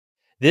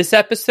This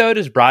episode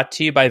is brought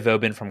to you by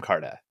Vobin from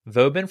Carta.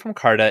 Vobin from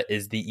Carta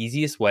is the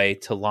easiest way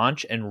to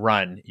launch and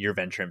run your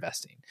venture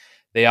investing.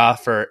 They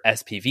offer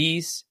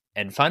SPVs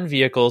and fund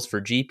vehicles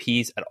for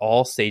GPs at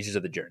all stages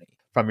of the journey,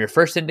 from your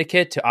first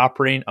syndicate to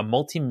operating a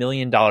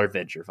multi-million-dollar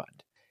venture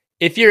fund.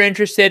 If you're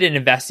interested in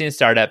investing in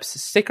startups,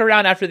 stick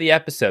around after the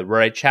episode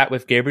where I chat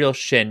with Gabriel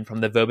Shin from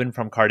the Vobin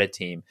from Carta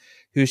team,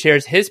 who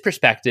shares his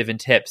perspective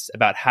and tips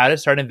about how to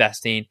start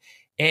investing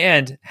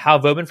and how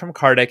Vobin from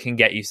Carta can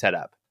get you set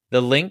up. The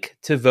link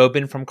to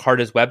Vobin from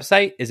Carta's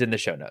website is in the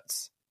show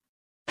notes.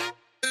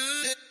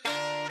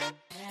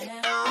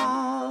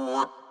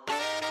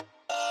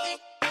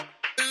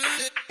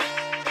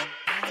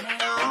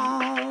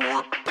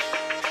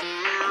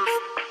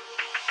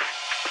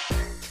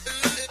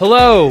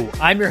 Hello,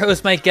 I'm your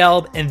host, Mike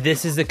Gelb, and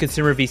this is the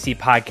Consumer VC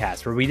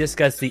Podcast, where we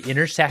discuss the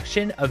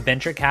intersection of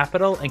venture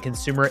capital and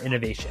consumer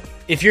innovation.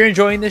 If you're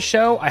enjoying this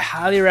show, I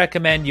highly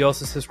recommend you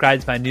also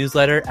subscribe to my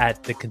newsletter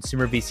at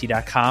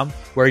theconsumervc.com,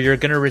 where you're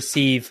going to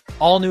receive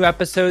all new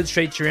episodes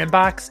straight to your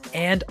inbox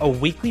and a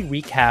weekly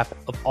recap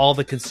of all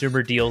the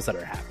consumer deals that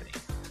are happening.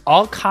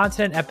 All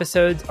content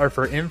episodes are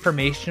for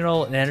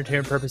informational and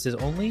entertainment purposes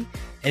only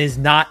and is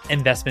not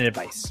investment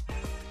advice.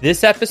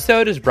 This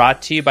episode is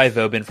brought to you by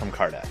Vobin from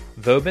Carta.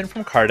 Vobin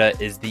from Carta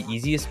is the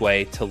easiest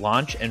way to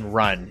launch and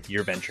run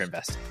your venture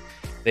investing.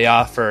 They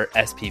offer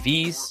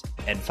SPVs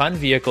and fund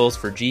vehicles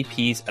for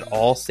GPs at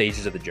all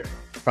stages of the journey,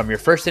 from your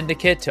first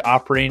syndicate to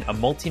operating a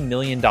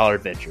multi-million-dollar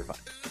venture fund.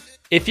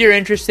 If you're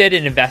interested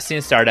in investing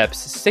in startups,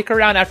 stick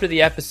around after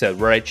the episode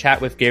where I chat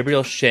with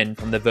Gabriel Shin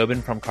from the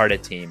Vobin from Carta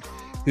team,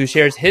 who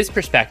shares his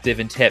perspective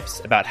and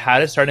tips about how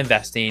to start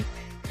investing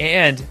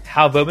and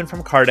how Vobin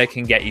from Carta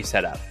can get you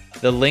set up.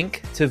 The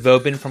link to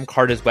Vobin from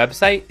Carta's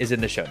website is in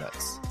the show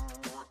notes.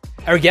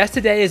 Our guest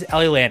today is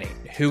Elle Lanning,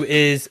 who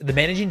is the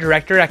managing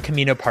director at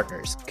Camino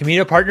Partners.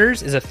 Camino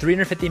Partners is a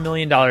 $350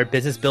 million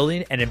business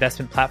building and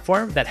investment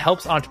platform that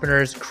helps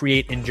entrepreneurs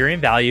create enduring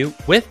value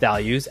with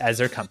values as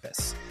their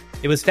compass.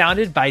 It was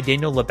founded by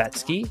Daniel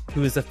Lebetsky,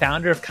 who is the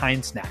founder of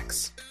Kind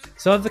Snacks.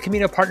 Some of the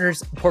Camino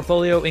Partners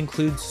portfolio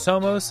includes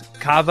Somos,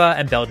 Cava,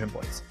 and Belgian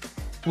Boys.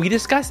 We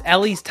discuss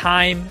Ellie's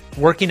time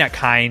working at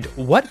Kind,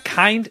 what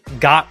Kind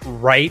got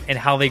right and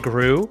how they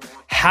grew,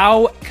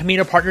 how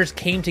Camino Partners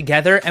came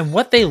together, and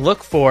what they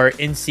look for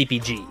in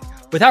CPG.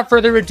 Without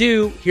further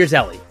ado, here's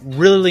Ellie.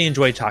 Really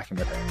enjoyed talking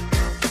with her.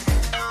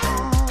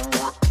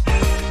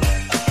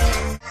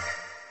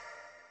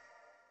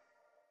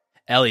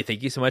 Ellie,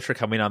 thank you so much for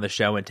coming on the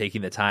show and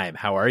taking the time.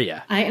 How are you?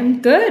 I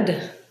am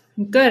good.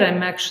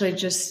 I'm actually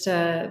just,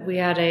 we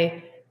had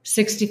a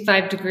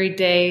 65-degree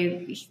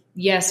day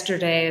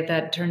yesterday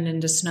that turned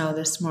into snow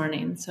this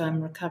morning. So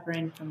I'm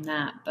recovering from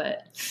that.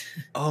 But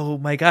oh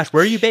my gosh,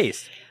 where are you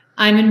based?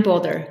 I'm in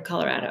Boulder,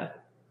 Colorado.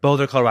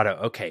 Boulder, Colorado.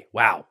 Okay.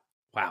 Wow.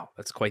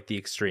 That's quite the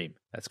extreme.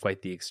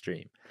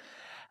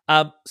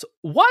 So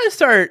want to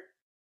start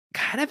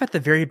kind of at the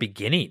very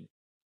beginning.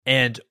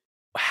 And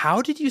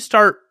how did you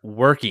start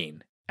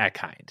working at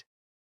Kind?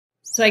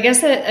 So I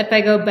guess if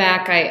I go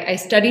back, I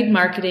studied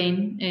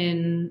marketing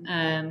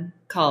in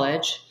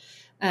college.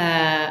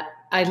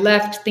 I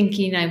left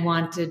thinking I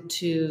wanted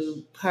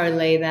to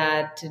parlay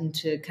that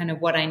into kind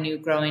of what I knew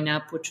growing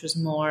up, which was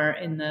more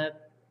in the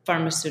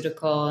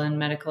pharmaceutical and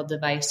medical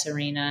device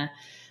arena,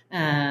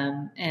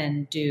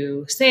 and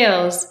do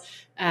sales.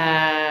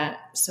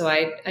 So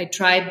I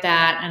tried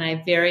that, and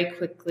I very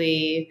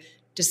quickly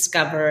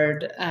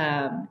discovered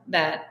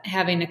that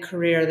having a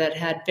career that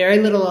had very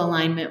little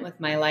alignment with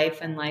my life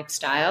and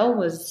lifestyle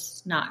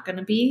was not going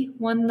to be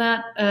one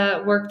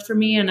that worked for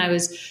me. And I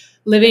was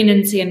living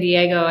in San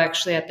Diego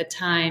actually at the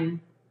time.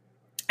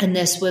 And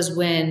this was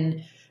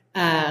when,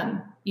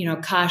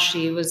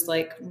 Kashi was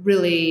like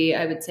really,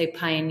 I would say,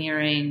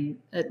 pioneering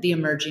the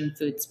emerging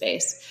food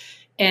space.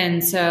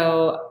 And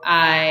so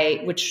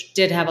which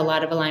did have a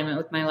lot of alignment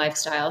with my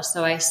lifestyle.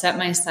 So I set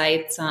my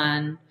sights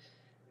on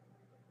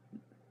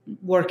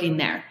working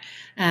there.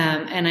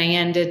 And I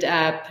ended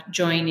up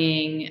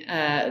joining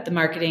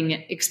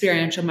the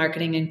experiential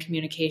marketing and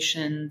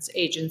communications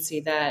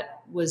agency that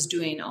was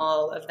doing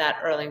all of that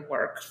early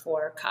work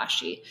for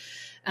Kashi.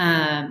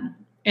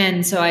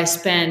 And so I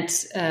spent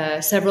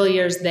several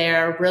years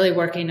there really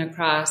working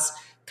across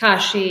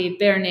Kashi,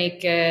 Bare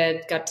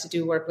Naked, got to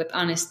do work with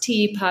Honest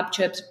Tea, Pop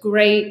Chips,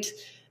 great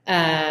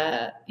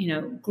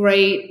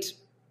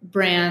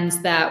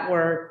brands that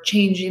were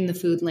changing the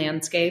food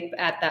landscape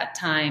at that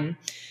time.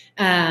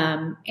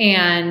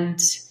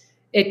 And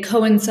it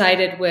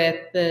coincided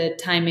with the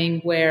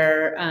timing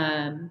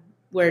where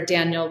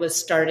Daniel was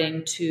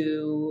starting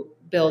to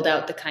build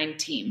out the Kind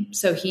team.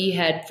 So he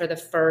had, for the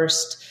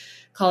first,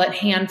 call it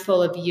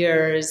handful of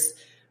years,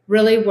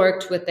 really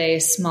worked with a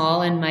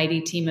small and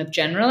mighty team of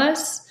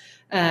generalists,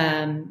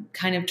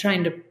 kind of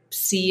trying to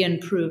see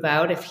and prove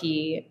out if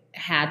he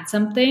had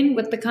something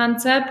with the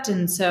concept.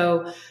 And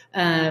so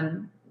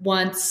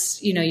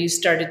once, you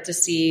started to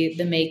see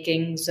the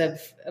makings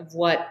of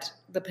what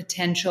the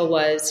potential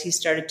was, he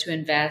started to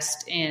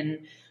invest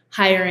in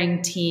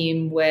hiring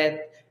team with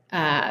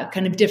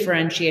kind of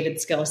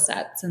differentiated skill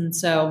sets. And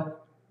so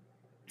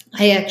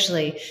I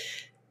actually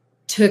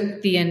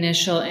took the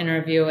initial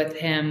interview with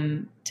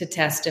him to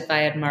test if I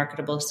had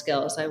marketable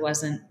skills. I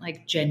wasn't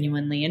like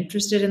genuinely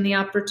interested in the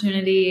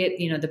opportunity.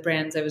 You know, the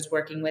brands I was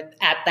working with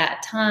at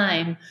that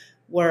time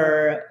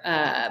were,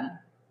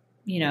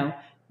 you know,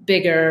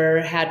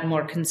 bigger, had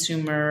more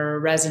consumer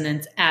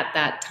resonance at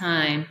that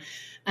time.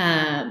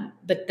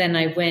 But then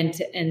I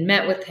went and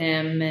met with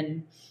him,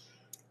 and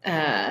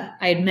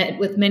I had met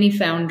with many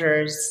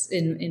founders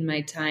in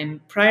my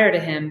time prior to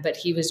him, but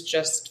he was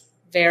just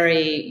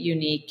very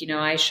unique. You know,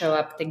 I show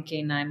up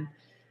thinking I'm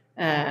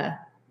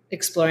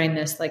exploring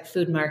this like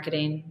food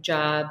marketing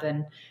job,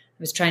 and I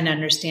was trying to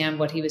understand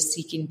what he was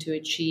seeking to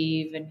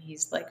achieve. And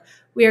he's like,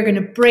 we are going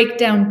to break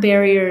down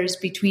barriers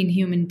between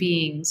human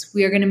beings.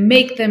 We are going to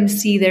make them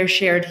see their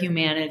shared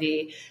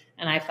humanity.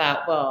 And I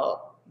thought,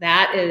 well,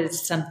 that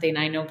is something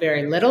I know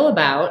very little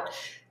about.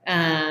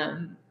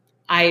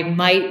 I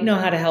might know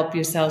how to help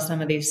you sell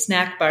some of these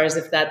snack bars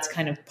if that's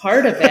kind of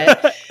part of it.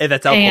 Hey,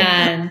 that's helpful.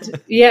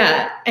 And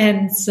yeah.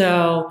 And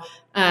so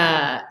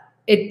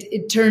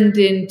it turned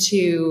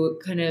into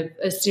kind of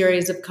a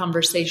series of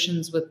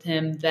conversations with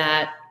him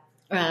that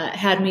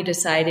had me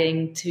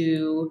deciding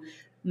to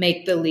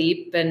make the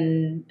leap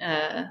and,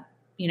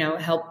 you know,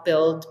 help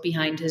build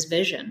behind his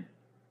vision.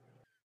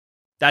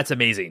 That's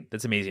amazing.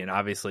 That's amazing. And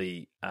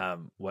obviously,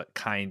 what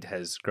Kind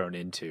has grown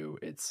into,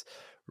 it's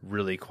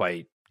really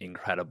quite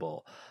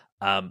incredible.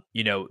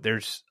 You know,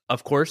 there's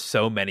of course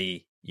so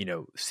many, you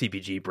know,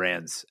 CPG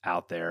brands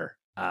out there.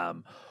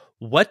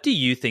 What do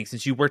you think,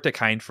 since you worked at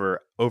Kind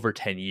for over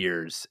 10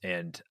 years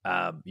and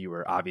you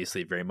were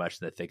obviously very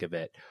much in the thick of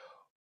it,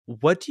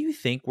 what do you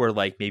think were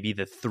like maybe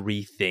the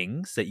 3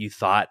 things that you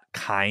thought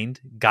Kind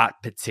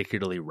got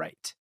particularly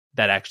right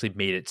that actually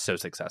made it so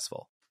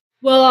successful?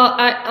 Well,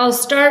 I'll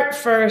start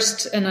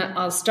first, and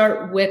I'll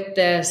start with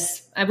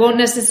this. I won't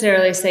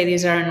necessarily say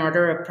these are in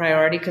order of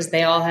priority because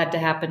they all had to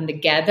happen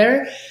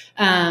together.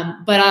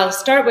 But I'll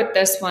start with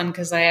this one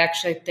because I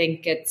actually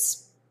think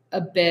it's a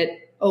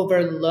bit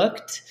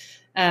overlooked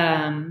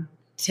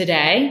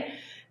today.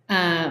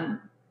 And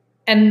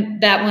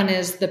that one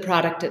is the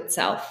product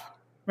itself,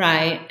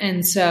 right?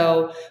 And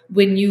so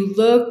when you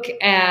look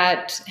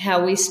at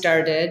how we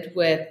started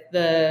with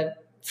the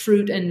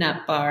fruit and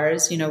nut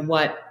bars, you know,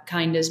 what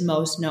Kind is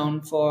most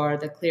known for,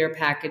 the clear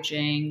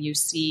packaging, you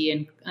see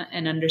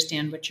and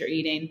understand what you're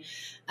eating.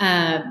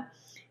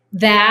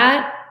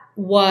 That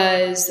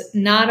was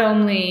not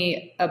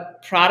only a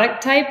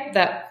product type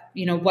that,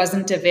 you know,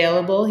 wasn't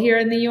available here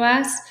in the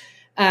US,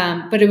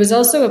 but it was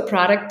also a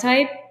product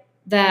type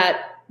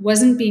that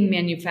wasn't being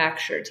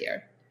manufactured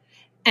here.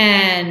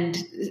 And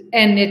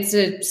it's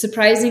a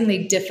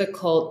surprisingly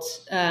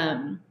difficult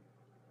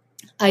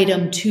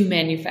item to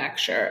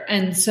manufacture.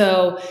 And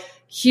so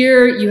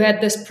here you had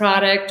this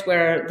product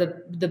where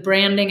the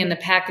branding and the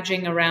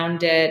packaging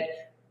around it,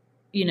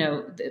 you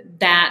know,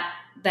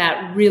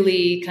 that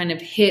really kind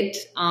of hit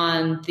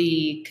on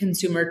the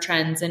consumer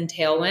trends and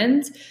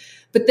tailwinds.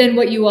 But then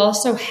what you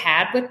also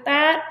had with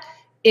that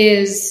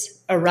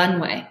is a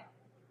runway,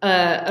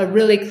 a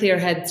really clear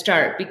head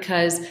start,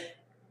 because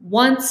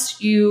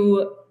once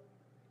you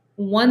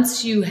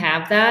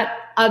have that,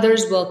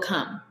 others will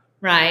come,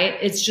 right?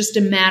 It's just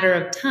a matter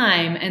of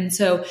time. And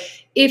so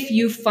if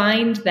you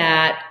find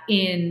that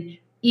in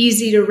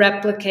easy to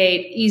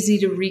replicate, easy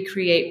to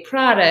recreate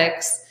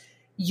products,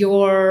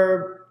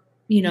 your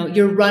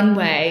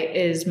runway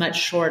is much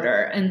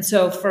shorter. And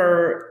so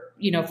for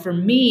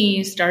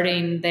me,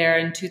 starting there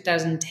in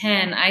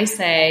 2010, I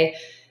say,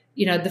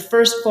 you know, the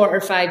first 4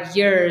 or 5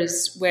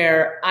 years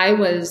where I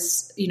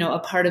was, you know, a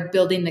part of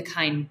building the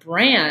Kind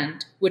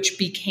brand, which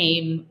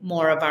became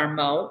more of our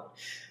moat,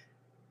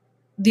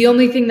 the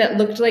only thing that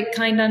looked like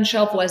Kind on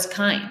shelf was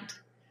Kind.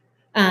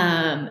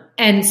 And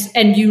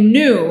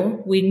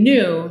we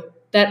knew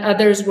that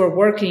others were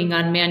working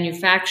on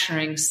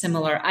manufacturing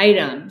similar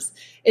items.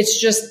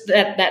 It's just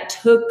that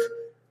took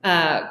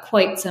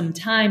quite some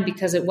time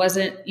because it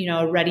wasn't, you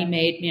know, a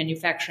ready-made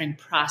manufacturing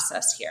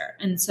process here.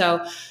 And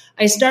so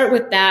I start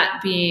with that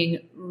being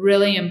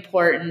really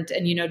important.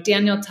 And, you know,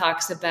 Daniel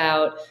talks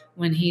about,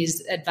 when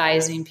he's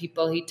advising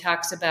people, he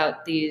talks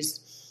about these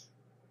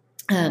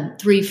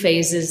 3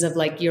 phases of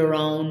like your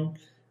own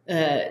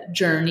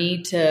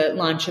journey to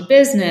launch a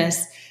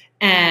business.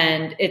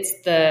 And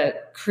it's the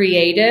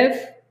creative,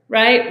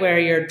 right, where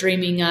you're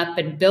dreaming up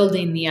and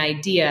building the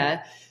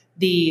idea,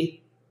 the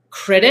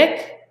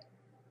critic.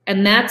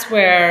 And that's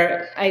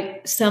where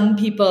I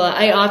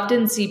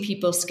often see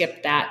people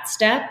skip that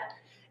step.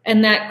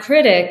 And that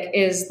critic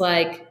is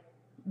like,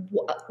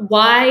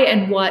 why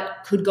and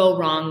what could go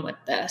wrong with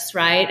this,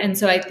 right? And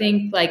so I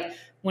think like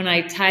when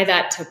I tie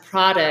that to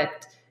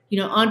product, you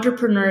know,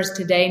 entrepreneurs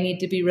today need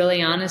to be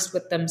really honest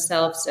with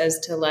themselves as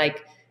to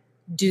like,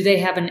 do they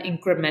have an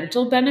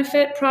incremental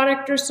benefit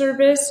product or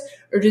service,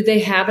 or do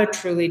they have a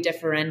truly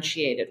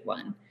differentiated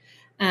one?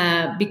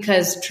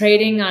 Because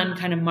trading on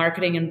kind of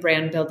marketing and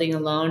brand building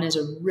alone is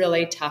a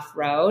really tough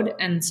road.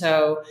 And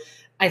so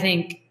I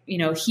think,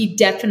 he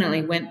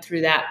definitely went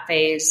through that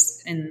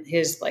phase in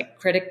his like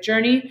critic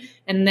journey.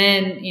 And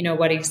then,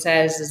 what he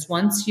says is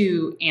once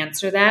you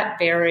answer that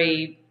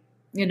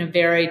in a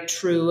very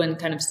true and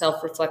kind of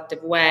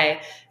self-reflective way,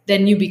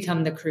 then you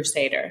become the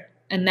crusader.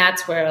 And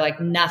that's where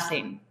like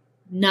nothing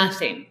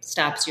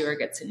stops you or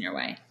gets in your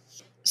way.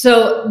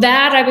 So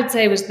that I would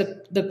say was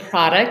the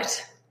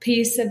product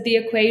piece of the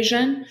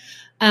equation.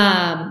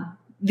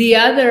 The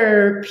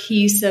other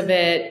piece of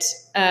it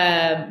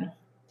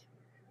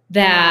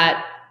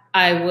that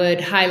I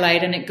would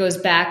highlight, and it goes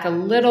back a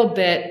little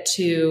bit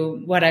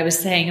to what I was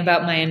saying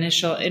about my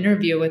initial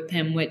interview with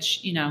him,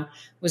 which,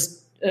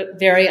 was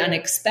very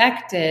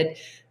unexpected.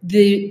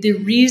 The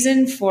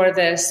reason for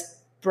this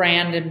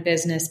brand and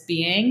business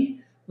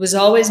being was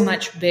always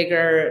much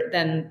bigger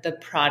than the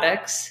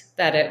products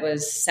that it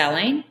was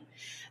selling.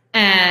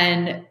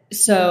 And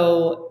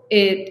so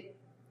it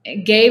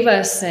gave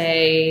us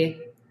that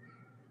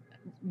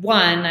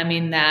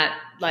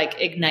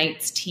like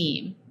ignites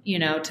team,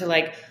 to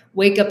like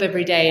wake up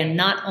every day and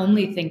not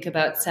only think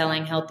about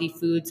selling healthy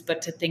foods,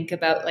 but to think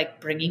about like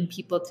bringing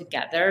people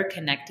together,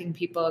 connecting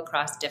people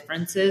across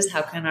differences.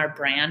 How can our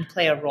brand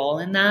play a role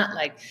in that?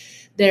 Like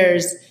there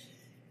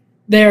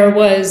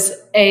was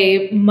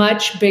a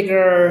much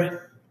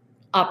bigger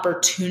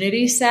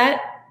opportunity set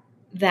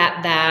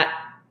that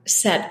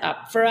set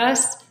up for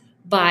us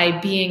by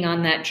being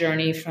on that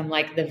journey from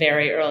like the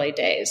very early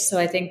days. So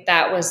I think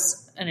that was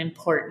an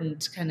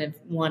important kind of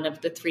one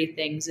of the three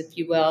things, if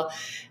you will.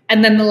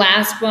 And then the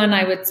last one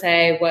I would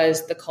say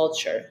was the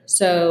culture.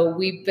 So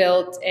we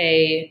built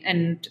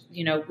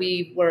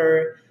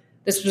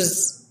this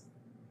was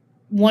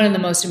one of the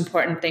most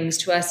important things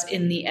to us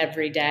in the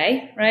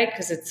everyday, right?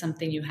 Because it's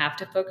something you have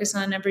to focus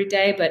on every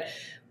day. But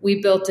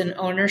we built an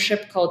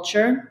ownership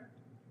culture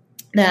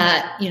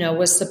that,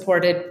 was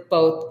supported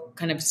both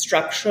kind of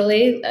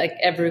structurally, like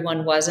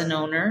everyone was an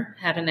owner,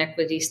 had an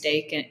equity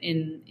stake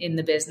in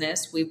the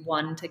business. We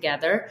won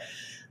together.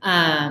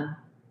 And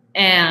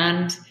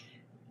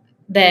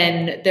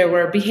then there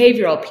were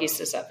behavioral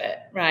pieces of it,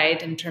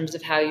 right? In terms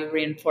of how you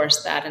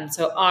reinforce that. And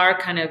so our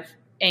kind of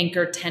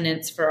anchor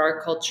tenets for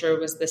our culture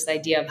was this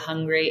idea of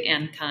hungry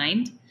and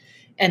kind,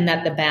 and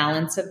that the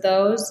balance of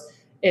those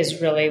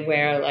is really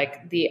where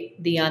like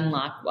the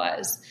unlock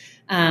was.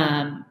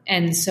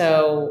 And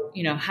so,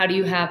 how do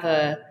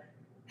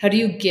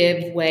you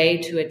give way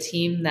to a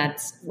team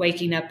that's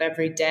waking up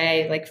every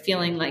day, like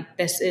feeling like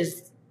this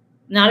is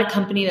not a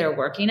company they're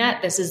working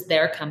at, this is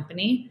their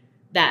company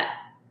that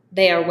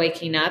they are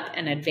waking up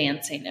and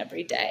advancing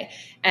every day.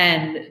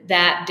 And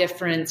that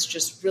difference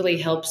just really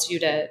helps you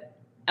to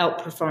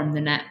outperform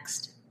the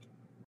next.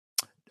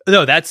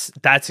 No, that's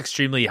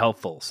extremely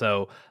helpful.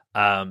 So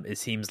it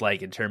seems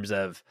like in terms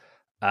of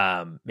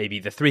maybe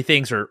the three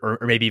things or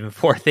maybe even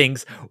four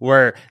things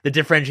were the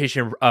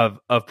differentiation of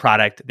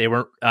product. They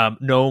weren't,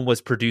 no one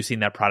was producing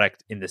that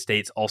product in the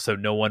States. Also,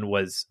 no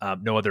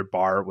other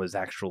bar was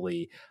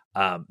actually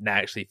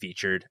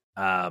featured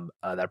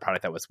that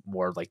product that was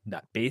more like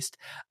nut based.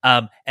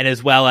 And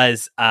as well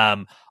as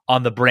on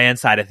the brand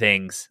side of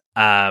things,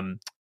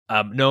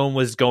 no one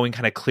was going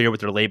kind of clear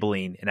with their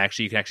labeling, and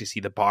actually you can actually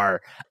see the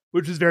bar,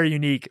 which was very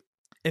unique.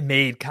 It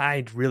made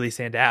Kind really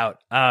stand out.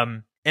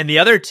 And the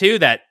other two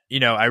that,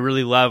 I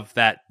really love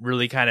that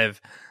really kind of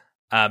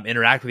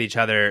interact with each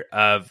other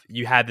of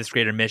you had this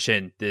greater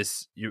mission,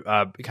 this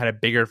kind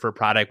of bigger for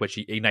product, which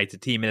ignites a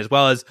team. And as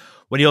well as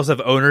when you also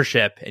have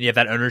ownership and you have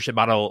that ownership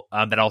model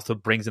that also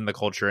brings in the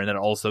culture and that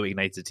also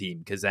ignites a team,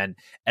 because then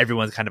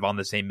everyone's kind of on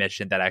the same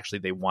mission that actually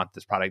they want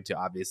this product to,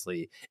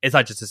 obviously, it's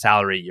not just a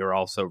salary. You're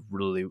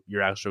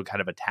actually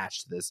kind of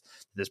attached to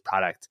this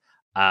product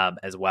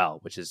as well,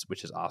 which is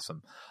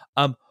awesome.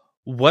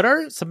 What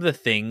are some of the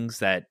things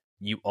that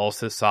you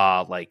also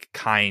saw like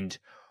Kind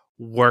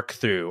work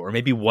through, or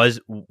maybe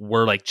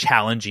were like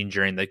challenging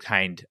during the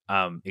Kind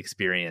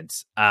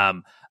experience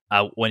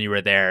when you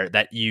were there,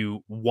 that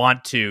you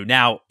want to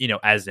now,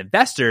 as an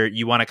investor,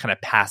 you want to kind of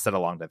pass that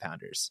along to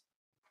founders?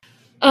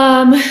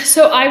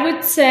 So I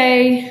would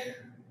say,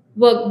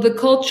 well, the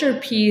culture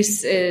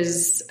piece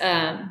is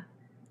that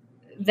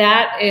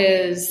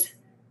is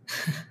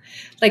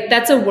like,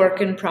 that's a work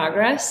in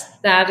progress.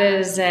 That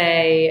is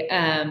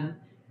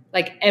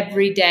like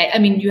every day. I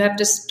mean, you have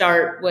to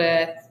start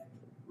with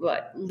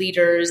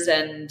leaders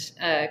and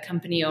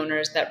company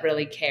owners that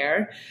really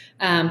care.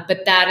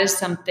 But that is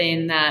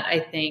something that I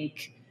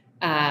think,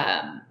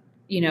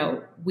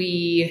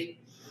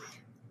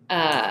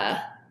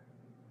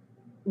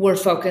 we're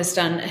focused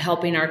on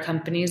helping our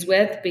companies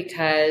with,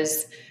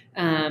 because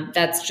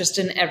that's just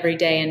an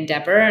everyday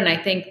endeavor. And I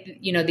think,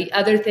 the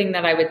other thing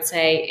that I would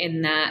say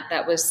in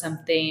that was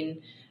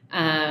something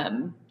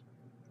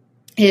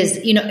is,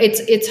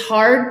 it's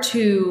hard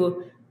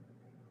to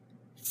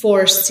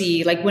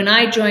foresee. Like when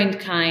I joined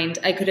Kind,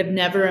 I could have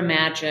never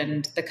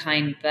imagined the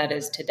Kind that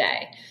is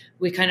today.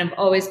 We kind of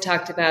always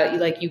talked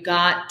about you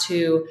got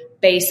to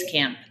base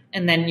camp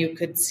and then you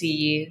could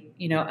see,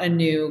 a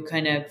new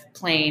kind of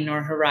plane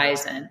or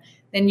horizon.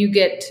 Then you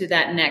get to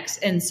that next.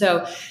 And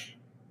so,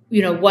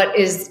 what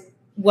is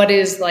what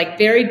is like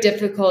very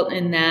difficult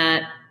in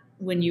that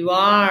when you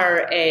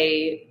are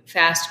a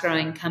fast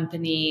growing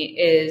company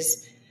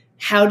is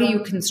how do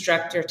you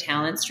construct your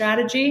talent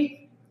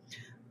strategy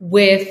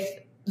with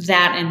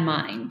that in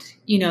mind?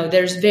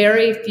 There's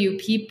very few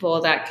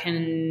people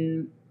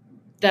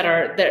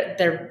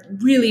they're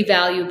really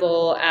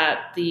valuable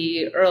at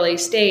the early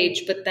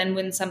stage, but then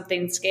when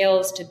something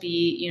scales to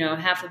be,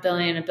 $500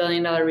 million, $1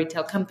 billion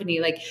retail company,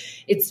 like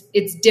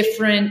it's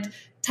different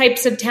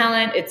types of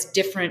talent, it's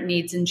different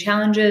needs and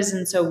challenges.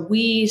 And so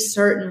we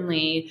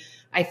certainly,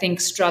 I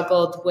think,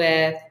 struggled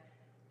with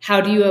how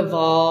do you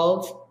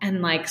evolve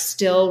and like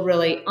still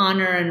really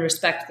honor and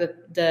respect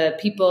the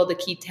people, the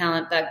key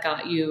talent that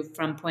got you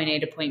from point A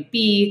to point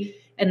B.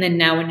 And then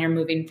now when you're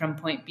moving from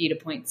point B to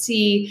point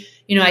C,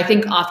 I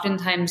think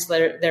oftentimes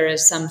there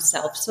is some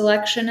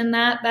self-selection in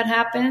that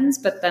happens,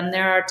 but then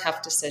there are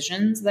tough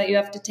decisions that you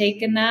have to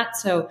take in that.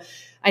 So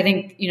I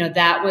think,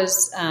 that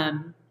was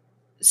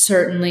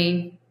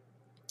certainly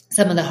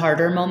some of the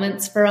harder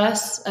moments for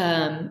us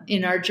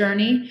in our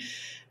journey.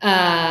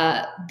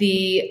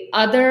 The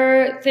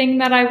other thing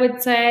that I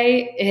would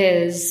say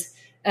is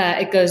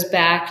it goes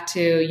back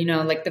to,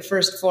 like the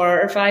first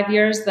 4 or 5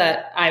 years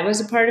that I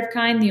was a part of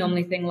Kind, the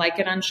only thing like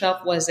it on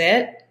shelf was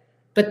it.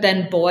 But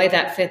then boy,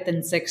 that 5th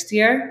and 6th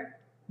year,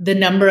 the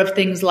number of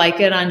things like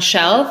it on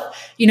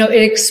shelf,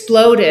 it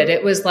exploded.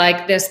 It was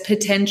like this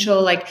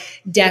potential like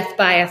death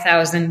by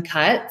 1,000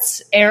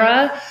 cuts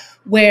era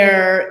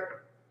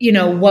where,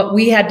 what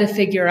we had to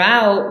figure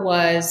out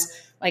was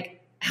like,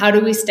 how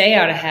do we stay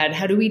out ahead?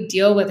 How do we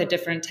deal with a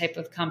different type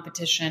of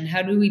competition?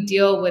 How do we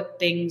deal with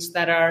things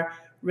that are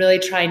really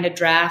trying to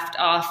draft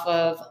off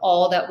of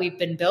all that we've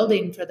been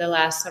building for the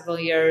last several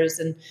years?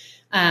 And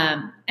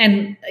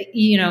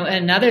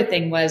another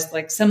thing was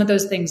like some of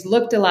those things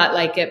looked a lot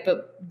like it,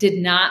 but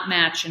did not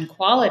match in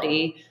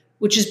quality,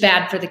 which is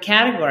bad for the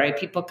category.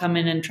 People come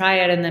in and try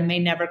it and then may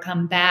never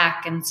come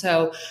back. And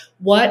so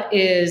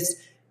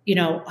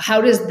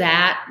how does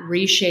that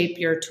reshape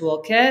your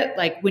toolkit?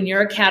 Like when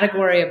you're a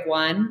category of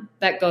one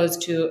that goes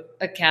to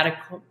a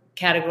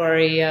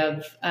category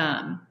of,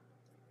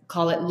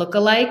 call it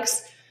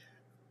lookalikes,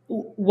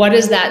 what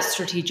is that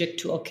strategic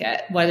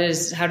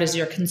toolkit? How does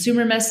your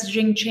consumer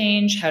messaging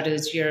change? How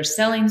does your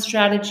selling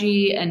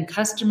strategy and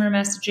customer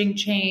messaging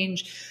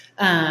change?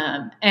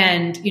 And,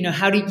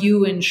 how do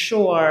you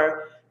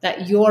ensure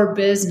that your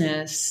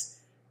business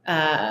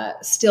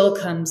still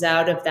comes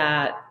out of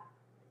that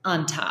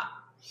on top?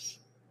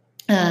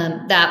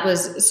 That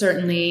was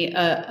certainly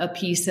a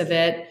piece of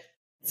it.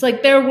 It's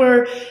like there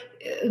were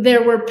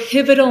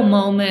pivotal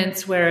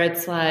moments where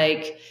it's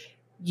like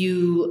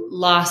you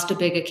lost a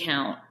big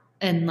account.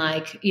 And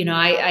like,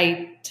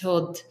 I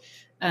told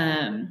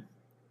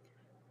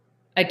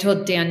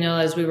Daniel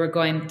as we were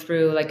going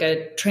through like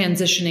a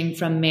transitioning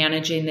from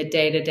managing the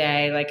day to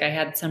day, like I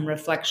had some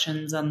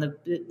reflections on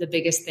the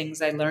biggest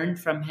things I learned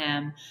from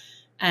him.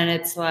 And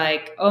it's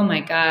like, oh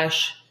my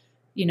gosh,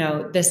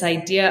 this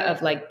idea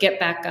of like, get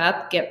back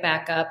up.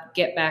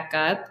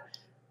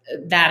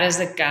 That is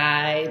a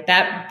guy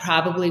that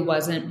probably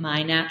wasn't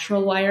my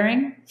natural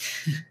wiring.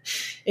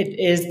 It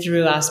is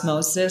through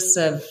osmosis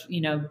of,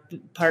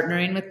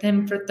 partnering with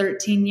him for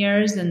 13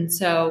 years. And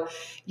so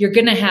you're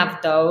going to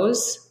have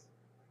those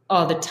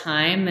all the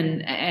time.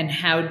 And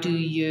how do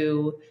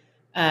you,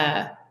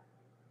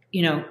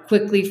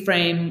 quickly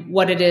frame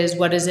what it is,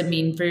 what does it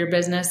mean for your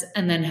business?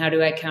 And then how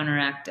do I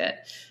counteract it?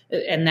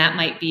 And that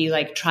might be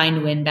like trying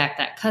to win back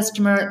that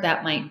customer.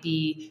 That might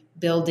be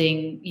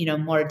building,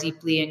 more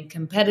deeply in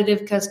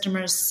competitive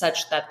customers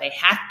such that they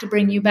have to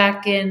bring you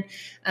back in.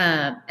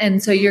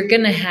 And so you're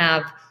going to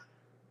have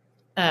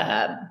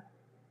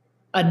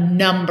a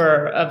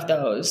number of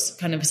those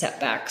kind of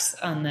setbacks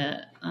on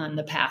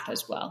the path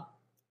as well.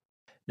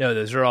 No,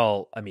 those are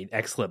all,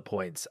 excellent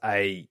points.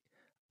 I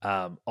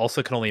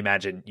also can only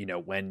imagine,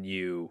 when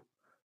you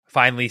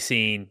finally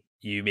seen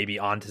you maybe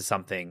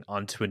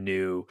onto a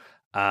new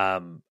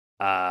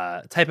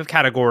type of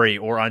category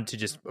or onto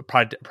just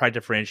product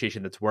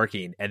differentiation that's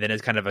working. And then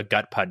it's kind of a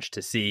gut punch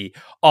to see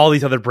all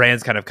these other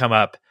brands kind of come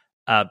up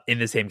in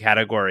the same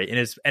category.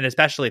 And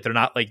especially if they're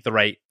not like the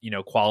right,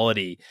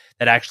 quality,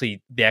 that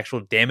actually the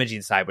actual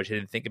damaging side, which I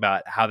didn't think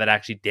about how that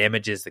actually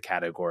damages the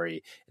category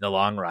in the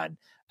long run.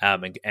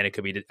 And it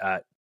could be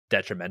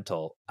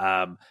detrimental.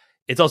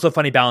 It's also a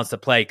funny balance to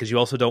play because you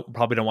also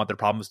probably don't want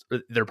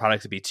their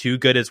products to be too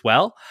good as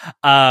well.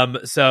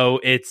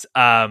 So it's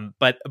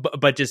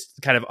but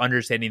just kind of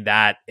understanding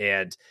that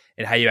and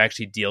how you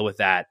actually deal with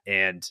that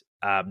and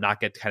not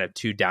get kind of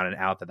too down and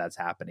out that's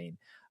happening.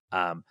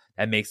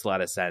 That makes a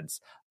lot of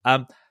sense.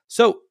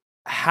 So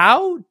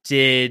how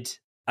did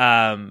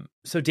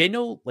so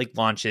Daniel like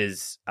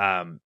launches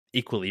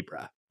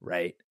Equilibra,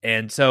 right?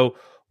 And so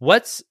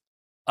what's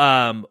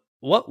kind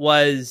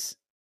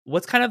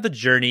of the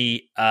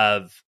journey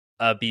of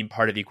being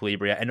part of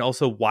Equilibria, and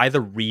also why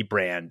the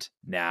rebrand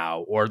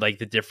now, or like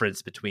the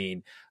difference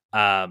between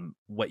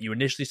what you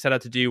initially set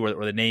out to do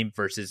or the name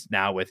versus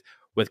now with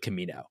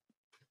Camino?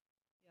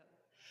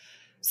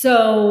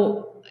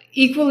 So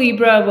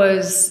Equilibra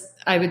was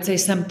I would say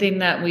something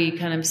that we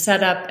kind of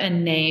set up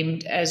and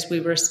named as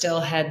we were still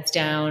heads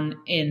down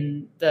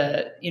in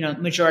the,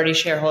 majority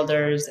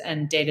shareholders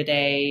and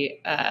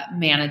day-to-day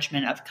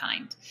management of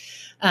Kind.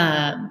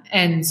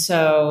 And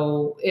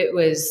so it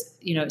was,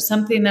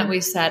 something that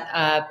we set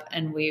up,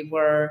 and we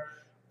were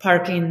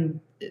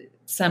parking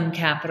some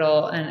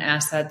capital and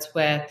assets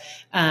with,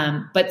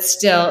 but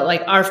still,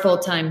 like, our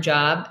full-time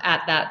job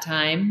at that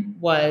time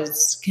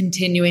was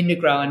continuing to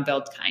grow and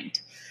build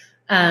Kind.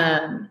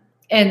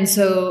 And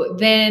so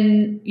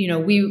then,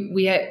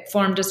 we had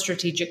formed a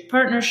strategic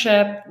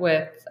partnership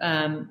with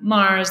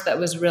Mars that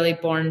was really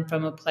born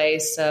from a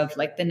place of,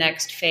 like, the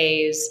next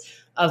phase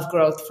of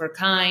growth for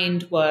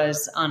Kind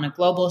was on a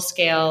global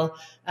scale.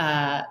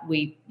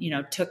 We,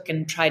 took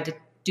and tried to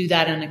do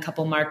that in a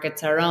couple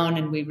markets our own,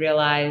 and we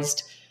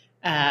realized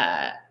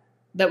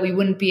that we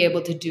wouldn't be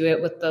able to do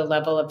it with the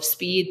level of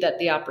speed that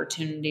the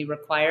opportunity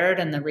required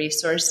and the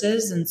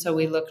resources. And so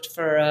we looked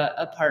for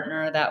a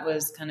partner that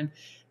was kind of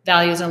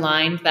values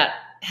aligned, that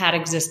had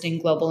existing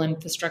global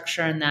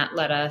infrastructure, and that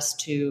led us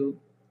to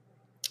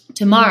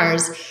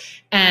Mars.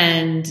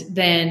 And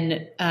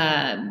then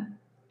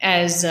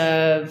as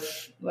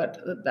of that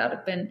would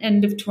have been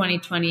end of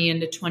 2020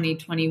 into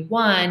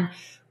 2021,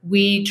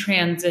 we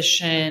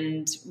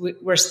transitioned.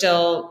 We're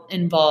still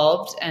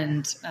involved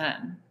and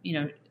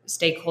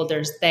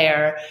stakeholders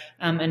there,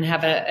 and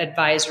have an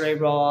advisory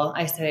role.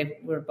 I say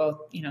we're both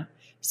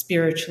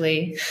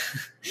spiritually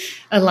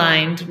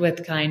aligned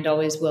with Kind,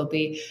 always will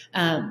be,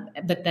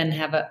 but then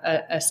have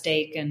a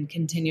stake and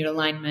continued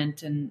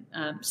alignment and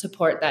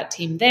support that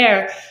team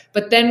there.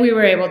 But then we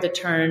were able to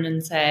turn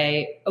and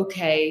say,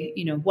 okay,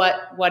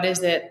 what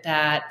is it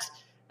that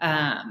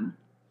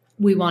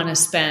we want to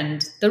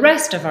spend the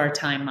rest of our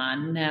time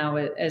on now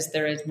as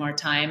there is more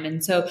time?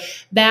 And so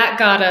that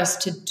got us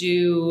to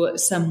do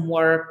some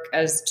work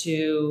as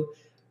to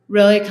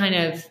really kind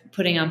of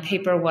putting on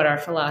paper what our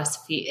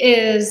philosophy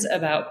is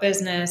about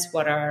business,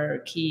 what our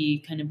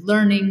key kind of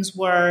learnings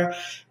were.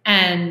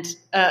 And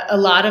a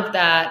lot of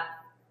that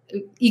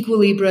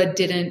Equilibra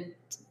didn't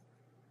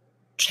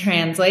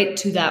translate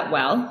to that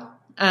well.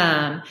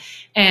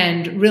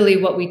 And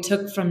really what we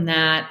took from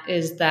that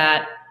is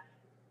that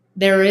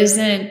there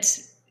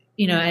isn't,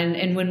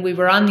 and when we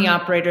were on the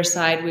operator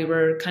side, we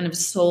were kind of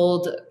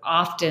sold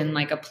often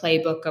like a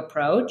playbook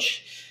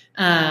approach.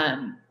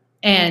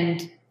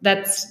 And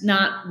that's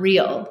not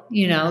real,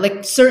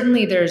 like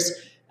certainly there's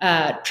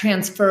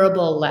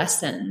transferable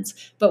lessons,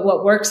 but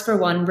what works for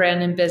one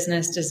brand and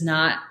business does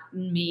not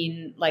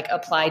mean like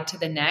applied to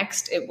the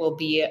next. It will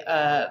be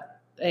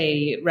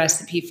a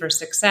recipe for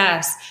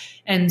success.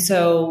 And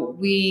so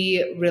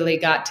we really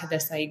got to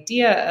this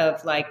idea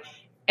of like,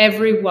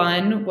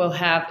 everyone will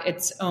have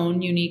its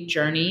own unique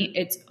journey,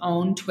 its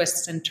own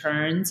twists and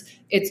turns,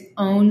 its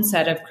own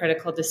set of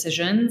critical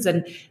decisions.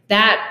 And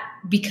that,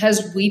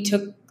 because we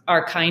took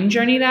our Kind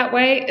journey that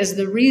way, is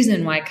the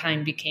reason why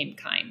Kind became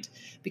Kind.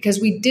 Because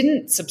we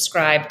didn't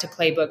subscribe to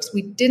playbooks.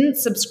 We didn't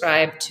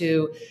subscribe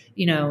to,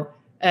 we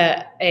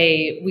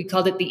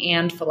called it the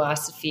and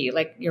philosophy.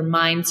 Like your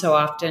mind so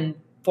often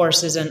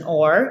forces an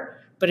or,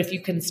 but if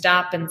you can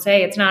stop and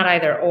say it's not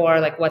either or,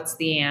 like what's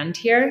the and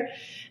here?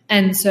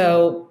 And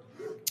so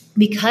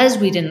because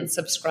we didn't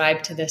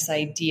subscribe to this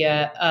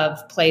idea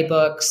of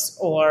playbooks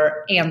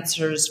or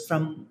answers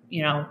from,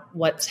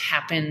 what's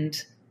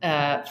happened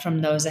from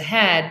those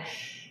ahead,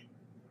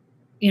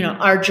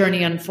 our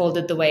journey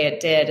unfolded the way it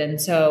did. And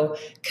so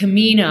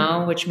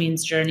Camino, which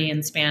means journey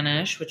in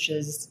Spanish, which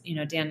is,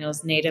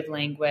 Daniel's native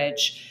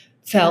language,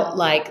 felt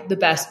like the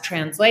best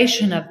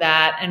translation of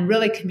that, and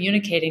really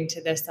communicating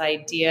to this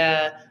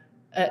idea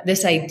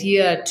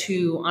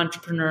to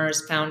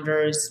entrepreneurs,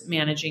 founders,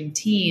 managing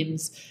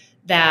teams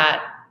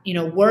that,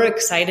 we're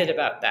excited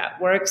about that.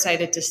 We're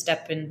excited to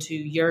step into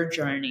your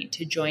journey,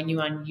 to join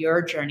you on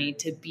your journey,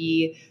 to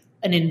be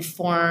an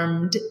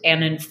informed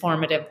and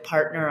informative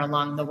partner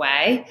along the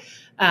way.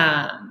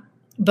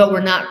 But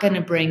we're not going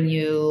to bring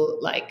you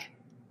like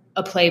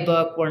a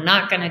playbook. We're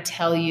not going to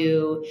tell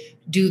you,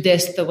 do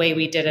this the way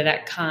we did it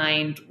at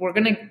Kind. We're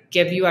going to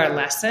give you our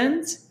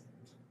lessons,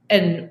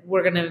 and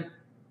we're going to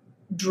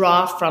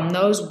draw from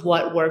those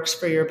what works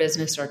for your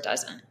business or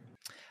doesn't.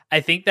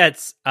 I think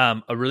that's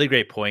a really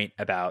great point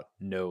about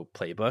no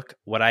playbook.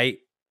 What I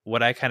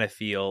kind of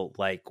feel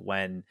like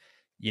when,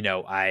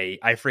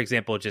 I, for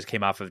example, just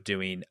came off of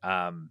doing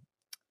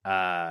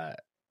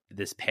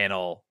this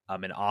panel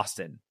in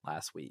Austin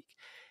last week,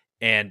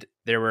 and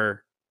there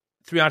were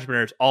 3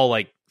 entrepreneurs, all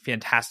like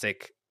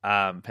fantastic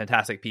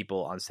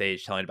people on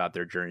stage telling about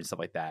their journey and stuff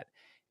like that.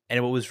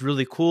 And what was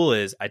really cool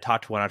is I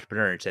talked to one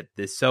entrepreneur and said,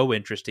 "This is so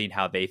interesting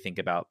how they think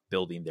about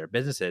building their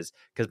businesses,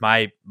 because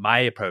my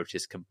approach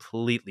is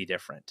completely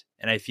different."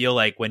 And I feel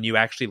like when you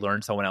actually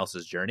learn someone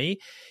else's journey,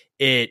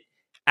 it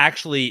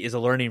actually is a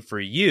learning for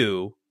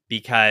you,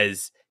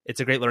 because it's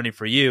a great learning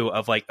for you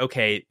of like,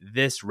 okay,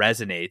 this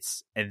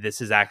resonates, and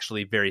this is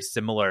actually very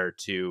similar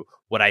to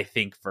what I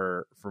think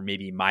for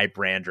maybe my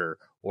brand or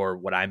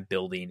what I'm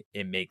building,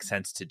 it makes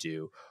sense to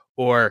do.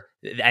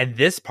 And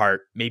this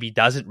part maybe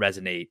doesn't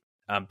resonate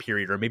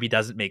period, or maybe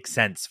doesn't make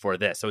sense for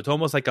this. So it's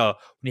almost like when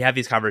you have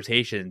these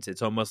conversations,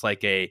 it's almost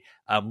like a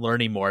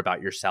learning more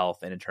about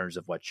yourself and in terms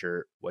of what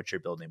you're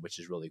building, which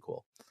is really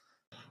cool.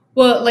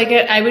 Well, like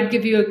I would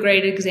give you a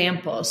great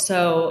example.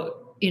 So,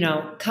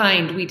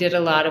 Kind, we did a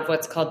lot of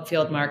what's called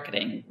field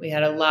marketing. We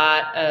had a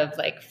lot of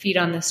like feet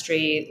on the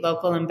street,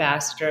 local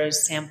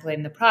ambassadors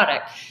sampling the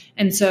product.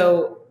 And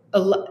so,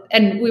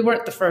 and we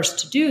weren't the first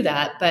to do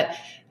that, but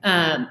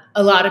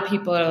a lot of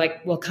people are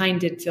like, well,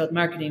 Kind did field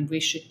marketing. We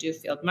should do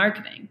field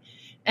marketing.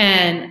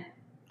 And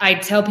I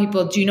tell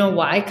people, do you know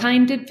why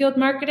Kind did field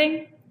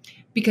marketing?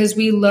 Because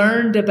we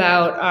learned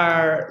about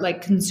our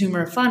like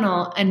consumer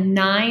funnel, and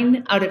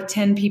 9 out of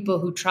 10 people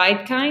who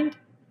tried Kind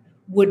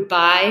would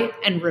buy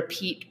and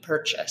repeat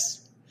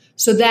purchase.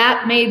 So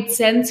that made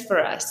sense for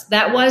us.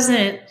 That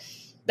wasn't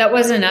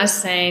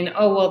us saying,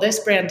 oh, well, this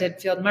brand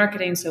did field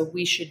marketing, so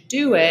we should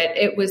do it.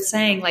 It was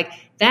saying like,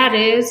 that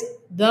is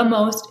the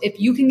most, if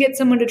you can get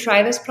someone to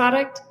try this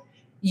product,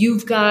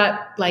 you've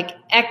got like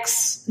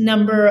X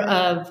number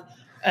of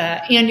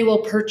annual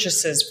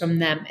purchases from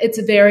them. It's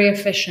a very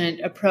efficient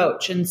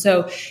approach. And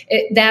so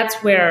that's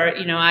where,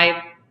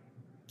 I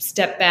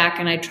step back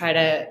and I try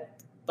to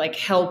like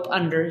help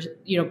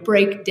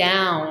break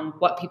down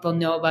what people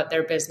know about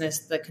their business,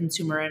 the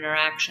consumer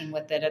interaction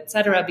with it, et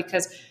cetera,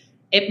 because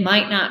it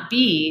might not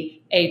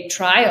be a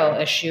trial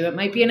issue. It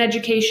might be an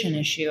education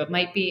issue. It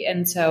might be.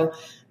 And so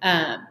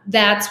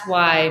that's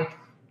why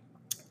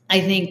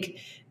I think,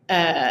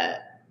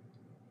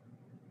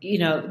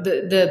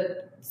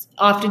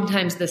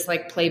 oftentimes this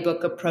like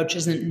playbook approach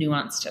isn't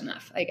nuanced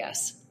enough, I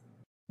guess.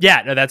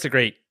 Yeah, no, that's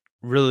a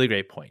really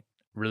great point.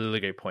 Really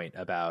great point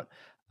about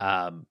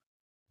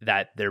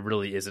that there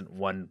really isn't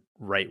one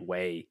right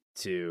way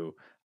to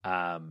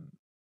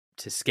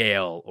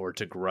scale or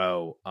to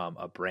grow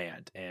a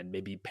brand, and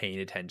maybe paying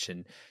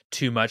attention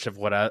too much of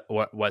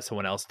what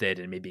someone else did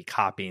and maybe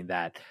copying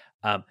that.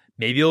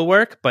 Maybe it'll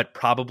work, but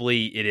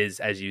probably it is,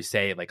 as you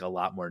say, like a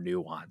lot more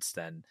nuanced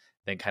than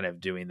kind of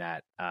doing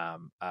that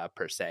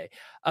per se.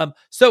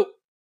 So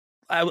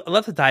I'd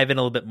love to dive in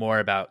a little bit more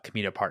about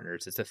Camino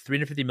Partners. It's a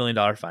 $350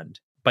 million fund,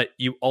 but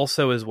you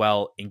also as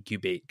well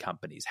incubate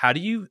companies. How do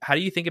you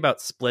think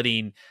about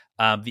splitting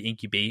the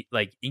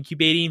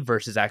incubating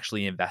versus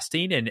actually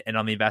investing? And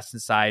on the investing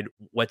side,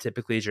 what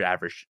typically is your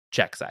average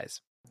check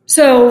size?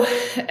 So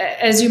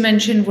as you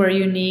mentioned, we're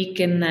unique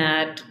in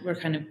that we're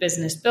kind of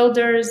business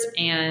builders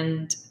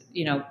and,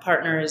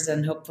 partners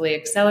and hopefully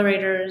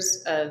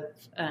accelerators of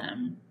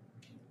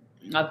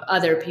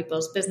other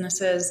people's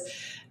businesses.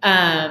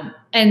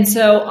 And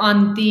so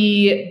on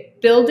the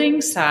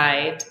building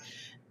side,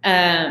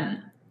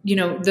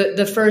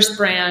 the first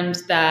brand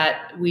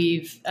that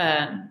we've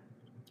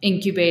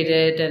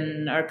incubated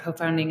and are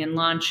co-founding and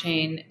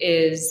launching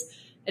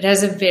it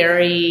has a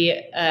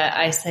very,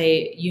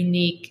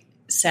 unique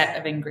set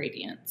of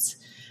ingredients.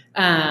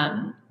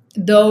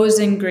 Those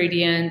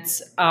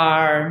ingredients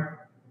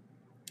are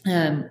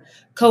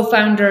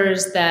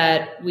co-founders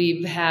that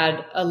we've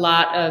had a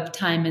lot of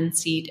time and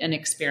seat and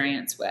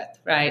experience with,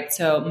 right?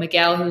 So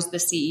Miguel, who's the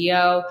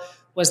CEO,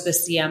 was the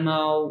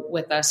CMO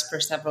with us for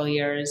several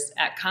years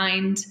at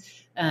Kind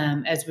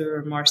as we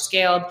were more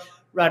scaled.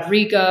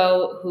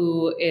 Rodrigo,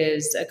 who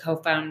is a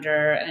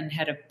co-founder and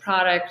head of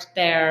product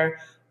there,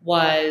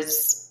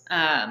 was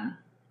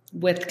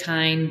with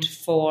Kind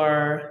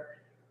for,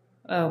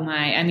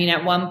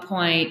 at one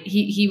point,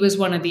 he was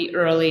one of the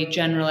early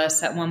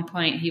generalists. At one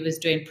point, he was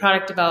doing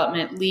product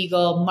development,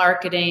 legal,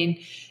 marketing,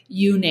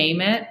 you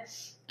name it.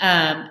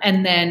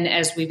 And then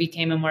as we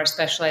became a more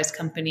specialized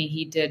company,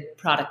 he did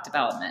product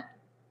development.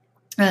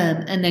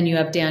 And then you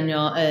have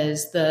Daniel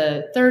as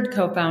the third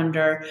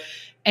co-founder.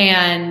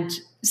 And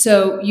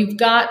so you've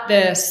got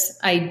this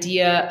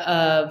idea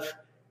of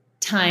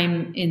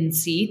time in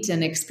seat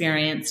and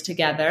experience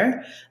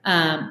together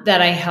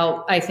that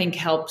I think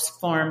helps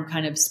form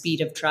kind of speed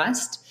of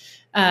trust.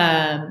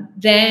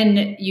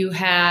 Then you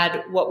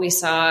had what we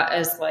saw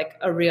as like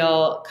a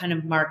real kind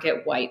of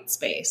market white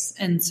space.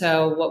 And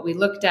so what we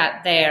looked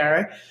at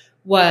there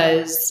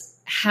was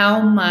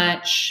how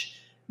much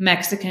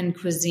Mexican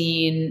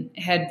cuisine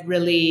had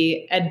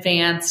really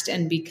advanced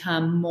and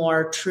become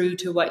more true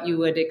to what you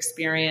would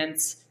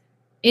experience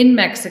in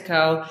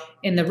Mexico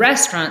in the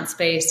restaurant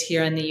space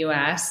here in the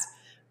US.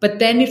 But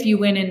then if you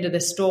went into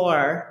the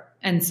store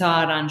and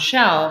saw it on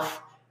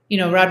shelf,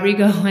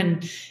 Rodrigo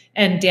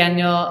and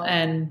Daniel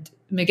and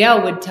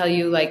Miguel would tell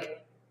you,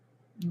 like,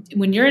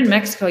 when you're in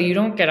Mexico, you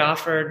don't get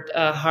offered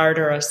a hard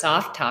or a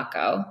soft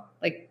taco.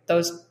 Like,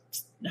 those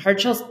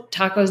hard shell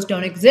tacos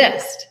don't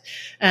exist.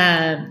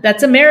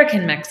 That's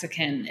American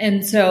Mexican.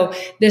 And so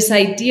this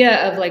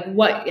idea of like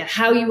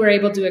how you were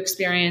able to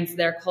experience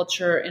their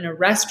culture in a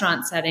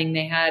restaurant setting,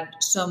 they had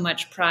so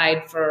much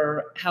pride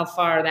for how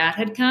far that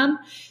had come.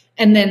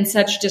 And then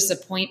such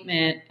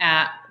disappointment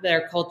at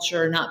their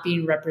culture not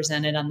being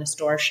represented on the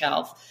store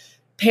shelf.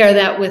 Pair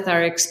that with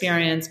our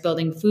experience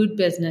building food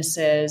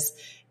businesses,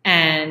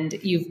 and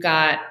you've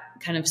got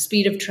kind of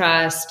speed of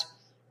trust,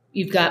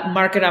 you've got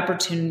market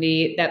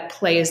opportunity that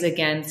plays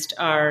against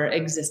our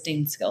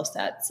existing skill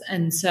sets.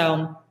 And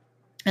so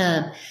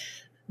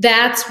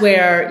that's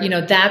where,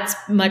 that's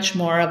much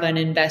more of an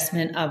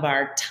investment of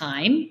our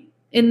time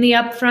in the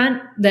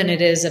upfront than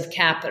it is of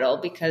capital,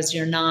 because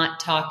you're not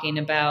talking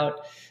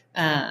about,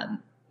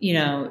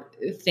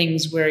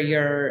 things where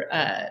you're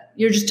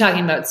just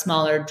talking about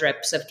smaller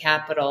drips of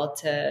capital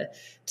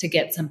to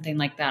get something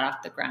like that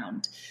off the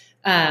ground.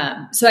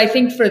 So I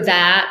think for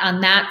that,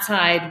 on that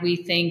side, we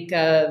think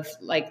of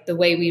like the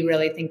way we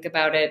really think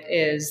about it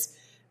is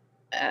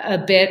a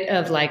bit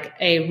of like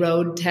a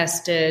road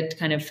tested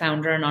kind of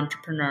founder and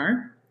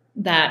entrepreneur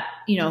that,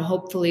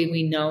 hopefully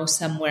we know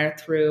somewhere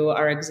through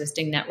our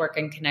existing network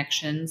and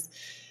connections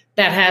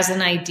that has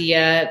an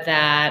idea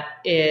that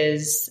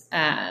is,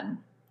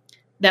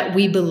 that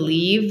we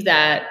believe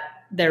that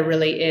there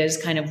really is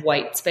kind of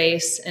white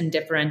space and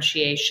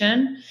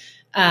differentiation.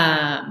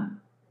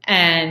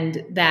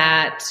 And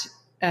that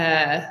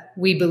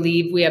we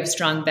believe we have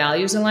strong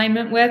values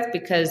alignment with,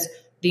 because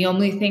the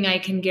only thing I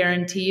can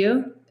guarantee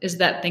you is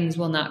that things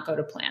will not go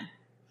to plan.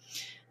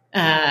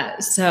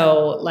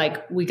 So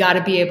like we got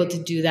to be able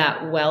to do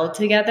that well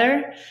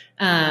together.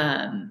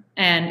 And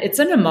it's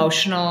an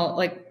emotional,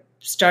 like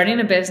starting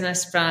a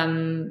business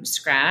from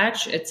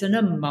scratch, it's an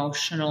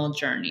emotional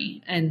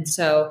journey. And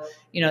so,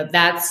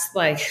 that's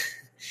like,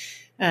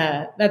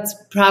 that's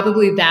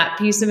probably that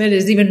piece of it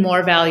is even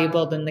more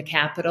valuable than the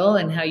capital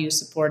and how you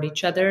support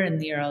each other in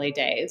the early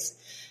days.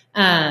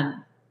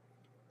 On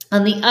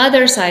the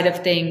other side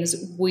of things,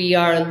 we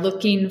are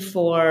looking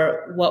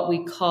for what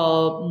we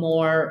call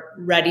more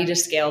ready to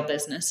scale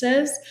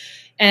businesses.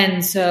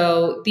 And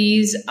so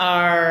these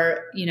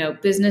are,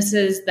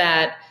 businesses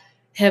that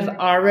have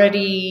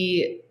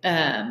already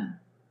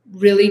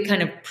really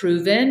kind of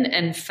proven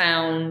and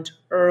found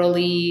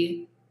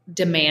early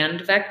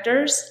demand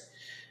vectors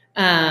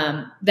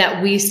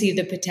that we see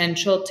the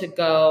potential to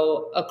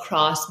go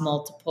across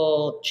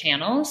multiple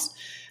channels.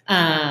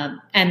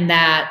 And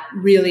that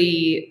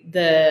really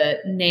the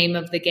name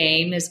of the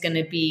game is going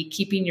to be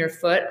keeping your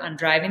foot on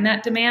driving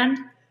that demand,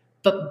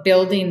 but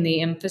building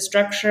the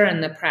infrastructure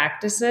and the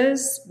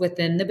practices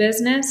within the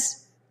business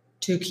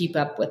to keep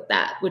up with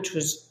that, which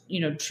was,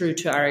 true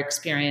to our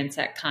experience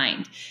at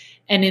Kind.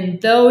 And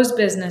in those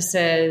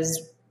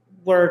businesses,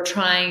 we're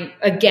trying,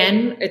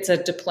 again, it's a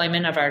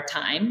deployment of our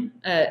time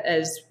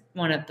as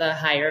one of the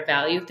higher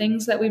value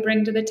things that we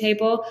bring to the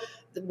table.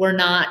 We're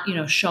not,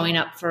 showing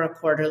up for a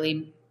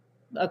quarterly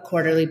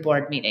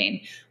board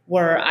meeting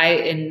where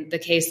in the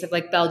case of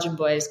like Belgian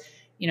Boys,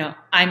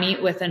 I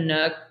meet with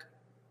Anouk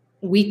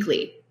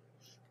weekly.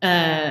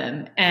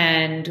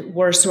 And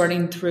we're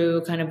sorting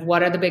through kind of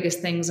what are the biggest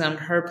things on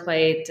her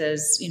plate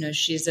as,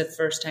 she's a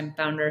first-time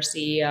founder,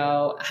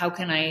 CEO. How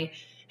can I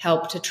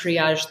help to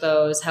triage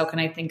those? How can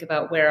I think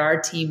about where our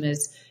team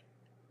is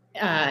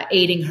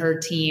aiding her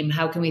team?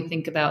 How can we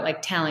think about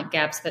like talent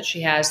gaps that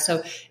she has?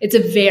 So it's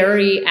a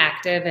very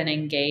active and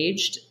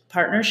engaged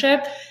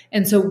partnership.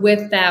 And so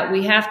with that,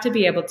 we have to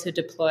be able to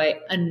deploy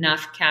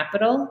enough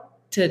capital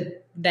to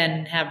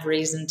then have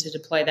reason to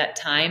deploy that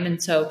time.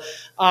 And so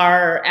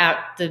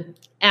the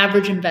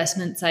average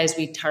investment size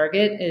we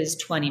target is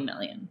 20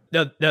 million.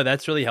 No,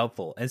 that's really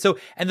helpful. And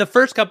the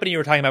first company you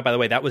were talking about, by the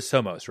way, that was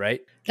Somos,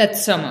 right? That's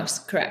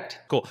Somos, correct.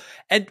 Cool.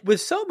 And with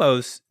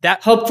Somos,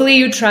 that hopefully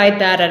you tried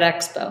that at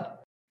Expo.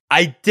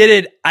 I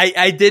didn't.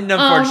 I didn't.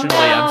 Unfortunately, oh,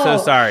 no.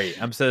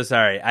 I'm so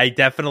sorry. I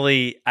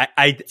definitely.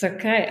 It's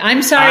okay.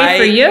 I'm sorry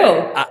for you.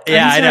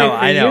 I know.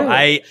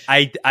 I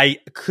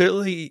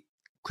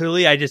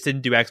clearly, I just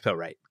didn't do Expo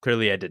right.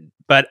 Clearly, I didn't.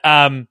 But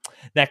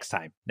next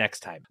time.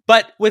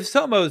 But with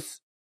Somos,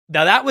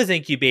 now that was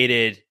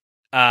incubated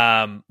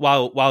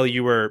while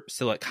you were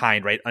still at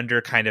Kind, right?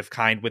 Under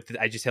Kind with,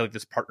 I just had like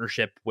this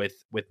partnership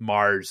with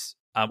Mars.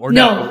 Or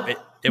no,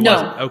 it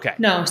wasn't. Okay.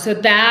 No. So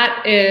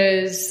that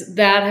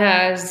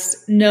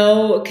has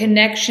no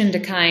connection to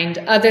Kind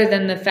other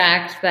than the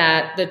fact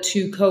that the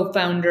two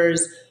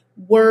co-founders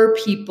were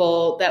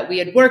people that we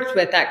had worked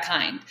with at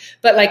Kind.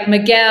 But like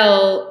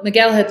Miguel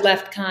had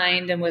left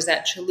Kind and was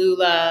at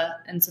Cholula.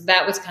 And so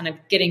that was kind of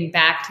getting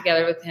back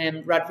together with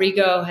him.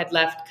 Rodrigo had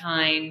left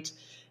Kind,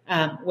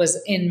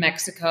 was in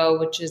Mexico,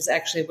 which is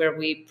actually where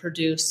we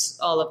produce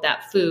all of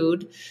that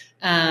food.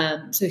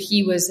 So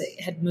he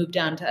had moved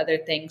on to other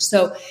things.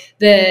 So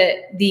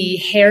the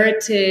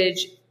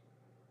heritage,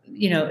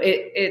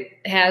 it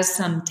has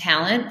some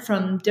talent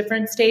from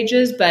different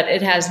stages, but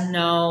it has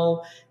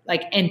no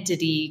like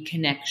entity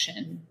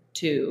connection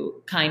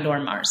to Kind or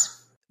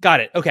Mars. Got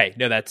it. Okay.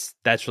 No, that's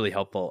really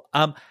helpful.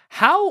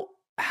 How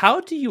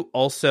do you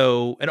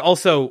also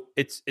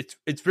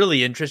it's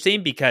really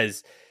interesting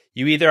because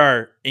you either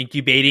are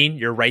incubating,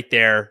 you're right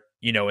there,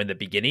 in the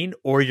beginning,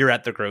 or you're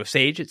at the growth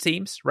stage, it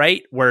seems,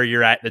 right? Where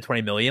you're at the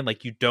 20 million,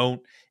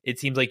 it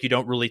seems like you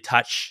don't really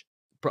touch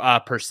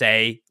per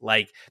se,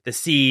 like the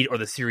seed or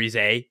the series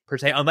A per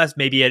se, unless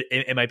maybe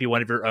it might be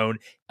one of your own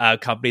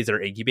companies that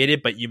are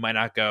incubated, but you might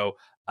not go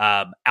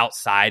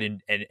outside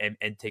and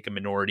take a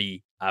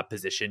minority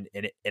position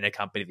in a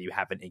company that you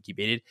haven't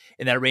incubated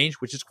in that range,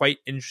 which is quite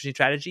an interesting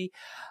strategy.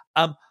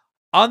 On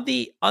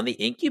the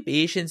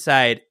incubation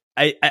side,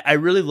 I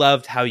really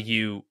loved how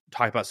you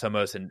talked about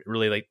Somos and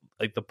really like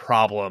the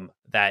problem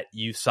that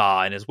you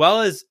saw, and as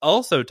well as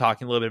also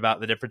talking a little bit about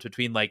the difference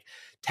between like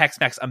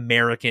Tex-Mex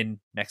American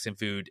Mexican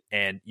food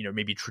and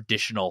maybe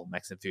traditional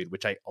Mexican food,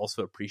 which I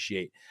also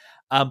appreciate.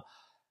 What's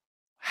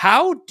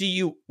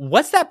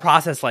that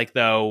process like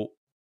though,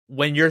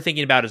 when you're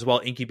thinking about as well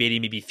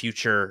incubating maybe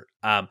future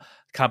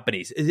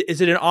companies?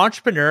 Is it an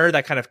entrepreneur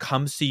that kind of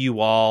comes to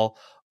you all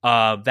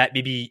that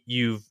maybe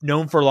you've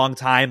known for a long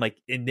time, like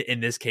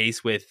in this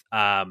case with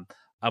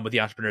the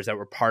entrepreneurs that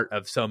were part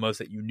of Somos,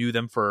 that you knew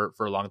them for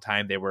a long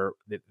time, they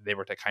worked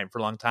at Kind for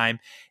a long time,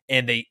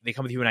 and they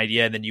come with you an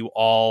idea, and then you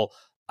all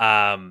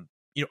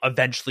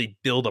eventually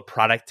build a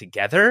product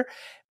together?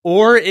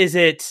 Or is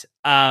it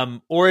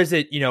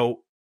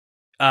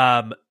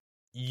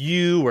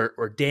you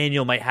or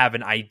Daniel might have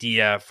an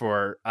idea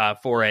for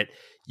it.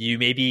 You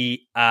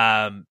maybe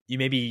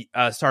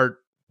start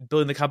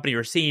building the company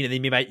or scene, and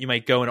then you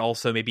might go and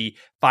also maybe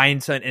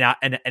find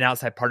an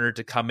outside partner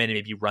to come in and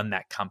maybe run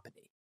that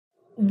company.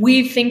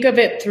 We think of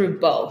it through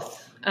both.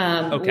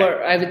 Okay.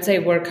 I would say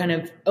we're kind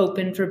of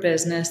open for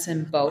business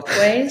in both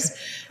ways.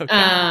 Okay.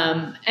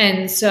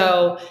 And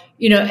so,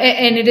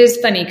 and it is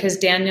funny because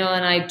Daniel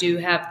and I do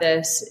have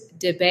this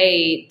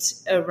debate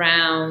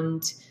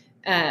around,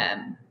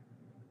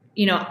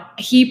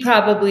 he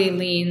probably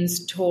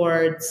leans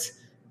towards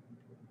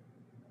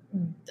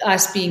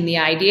us being the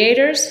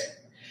ideators,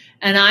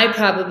 and I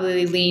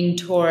probably lean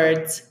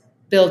towards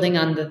building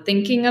on the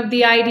thinking of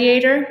the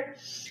ideator.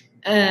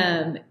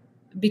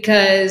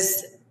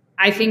 Because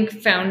I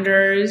think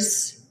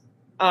founders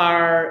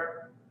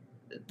are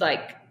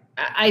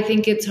I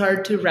think it's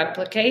hard to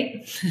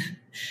replicate.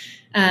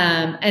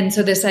 And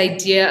so this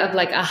idea of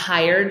like a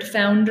hired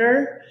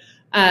founder,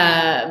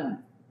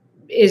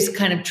 is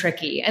kind of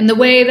tricky. And the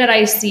way that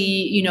I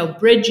see,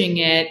 bridging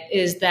it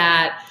is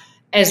that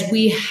as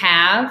we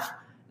have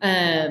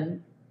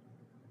the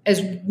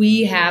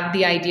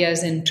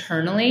ideas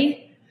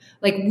internally,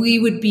 like we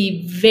would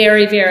be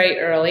very, very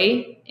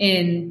early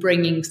in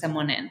bringing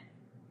someone in,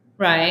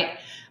 right?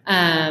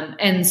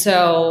 And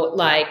so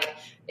like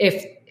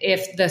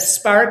if the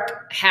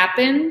spark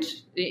happened,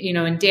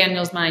 in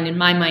Daniel's mind, in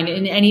my mind,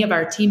 in any of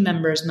our team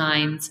members'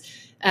 minds,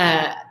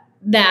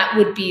 that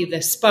would be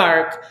the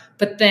spark.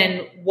 But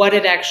then what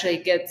it actually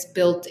gets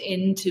built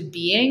into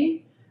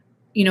being,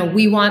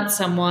 we want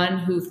someone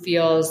who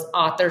feels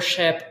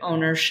authorship,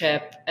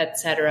 ownership, et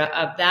cetera,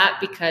 of that,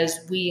 because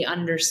we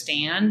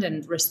understand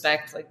and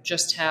respect like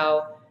just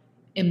how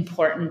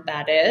important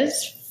that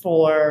is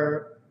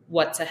for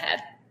what's ahead.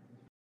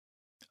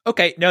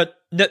 Okay. No,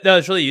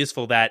 it's really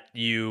useful that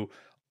you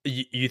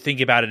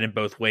think about it in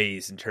both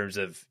ways in terms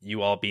of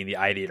you all being the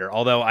ideator.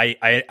 Although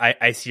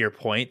I see your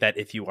point that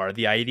if you are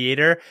the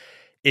ideator,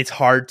 it's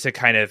hard to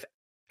kind of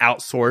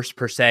outsource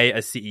per se a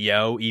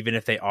CEO, even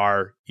if they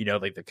are,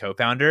 like the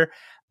co-founder.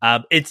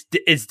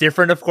 It's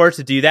different, of course,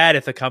 to do that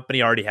if the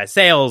company already has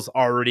sales,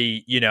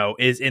 already,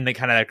 is in the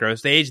kind of that growth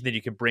stage. And then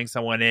you can bring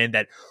someone in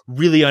that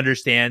really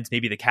understands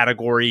maybe the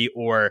category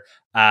or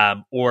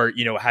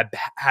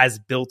has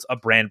built a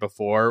brand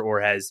before,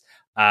 or has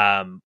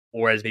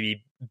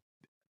maybe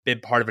been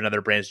part of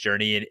another brand's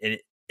journey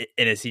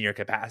in a senior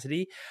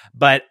capacity,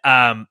 but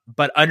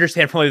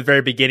understand from the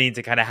very beginning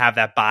to kind of have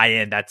that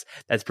buy-in. That's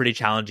pretty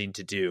challenging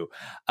to do.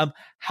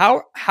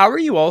 How are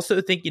you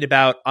also thinking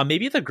about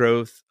maybe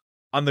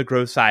on the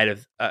growth side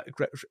of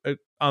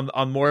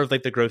on more of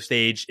like the growth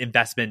stage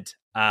investment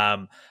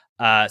side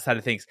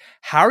of things?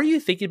 How are you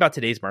thinking about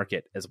today's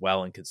market as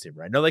well in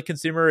consumer? I know like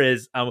consumer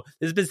is this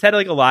has been said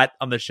like a lot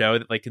on the show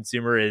that like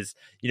consumer is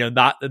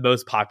not the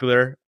most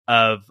popular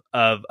of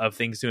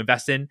things to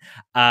invest in,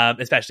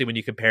 especially when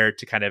you compare it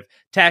to kind of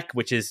tech,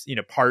 which is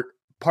part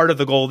of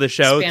the goal of the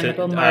show.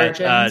 Expandable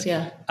margins,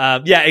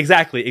 yeah,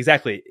 exactly.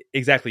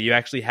 You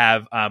actually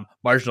have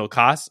marginal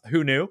costs.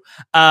 Who knew?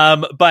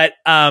 But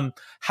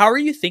how are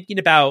you thinking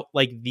about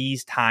like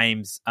these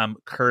times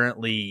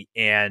currently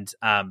and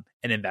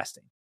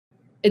investing?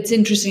 It's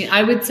interesting.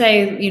 I would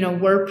say,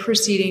 we're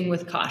proceeding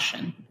with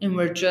caution, and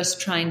we're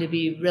just trying to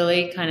be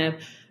really kind of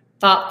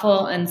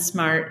thoughtful and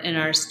smart in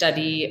our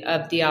study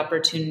of the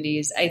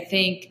opportunities. I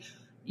think,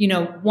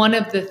 one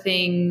of the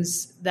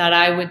things that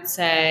I would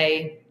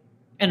say,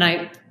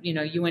 and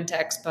you went to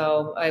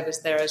Expo, I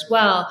was there as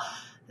well.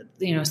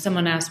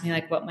 Someone asked me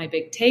like what my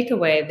big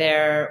takeaway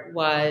there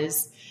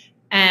was.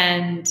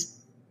 And,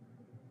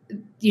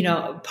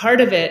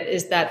 part of it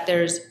is that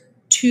there's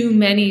too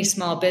many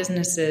small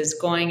businesses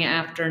going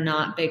after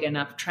not big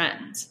enough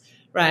trends.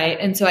 Right.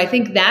 And so I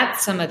think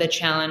that's some of the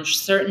challenge,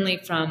 certainly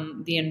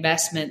from the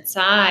investment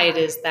side,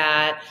 is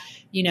that,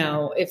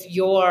 if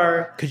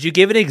you're... Could you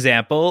give an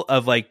example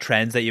of like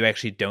trends that you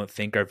actually don't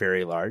think are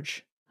very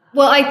large?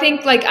 Well, I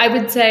think like I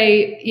would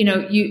say,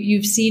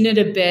 you've seen it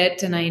a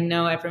bit, and I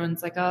know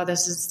everyone's like, oh,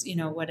 this is,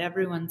 what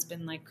everyone's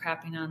been like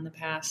crapping on the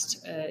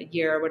past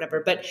year or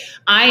whatever. But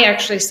I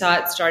actually saw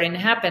it starting to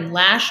happen.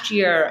 Last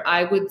year,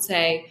 I would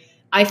say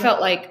I felt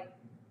like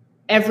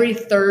every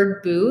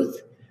third booth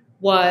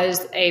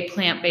was a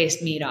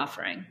plant-based meat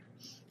offering.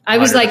 I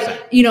was 100%.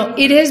 Like,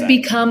 it has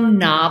become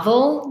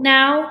novel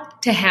now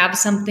to have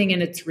something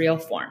in its real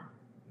form.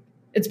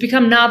 It's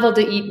become novel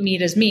to eat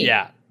meat as meat.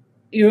 Yeah.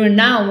 You are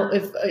now,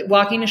 if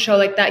walking a show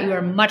like that, you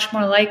are much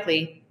more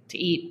likely to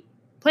eat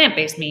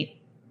plant-based meat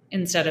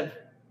instead of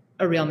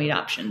a real meat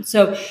option.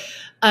 So,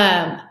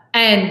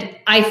 and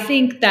I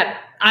think that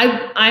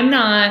I'm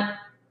not,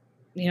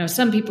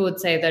 some people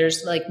would say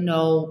there's like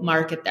no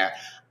market there.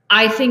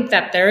 I think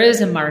that there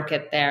is a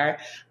market there.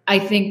 I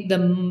think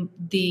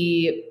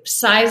the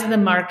size of the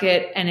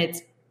market and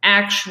its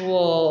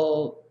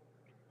actual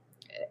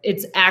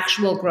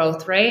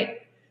growth rate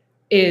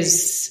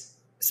is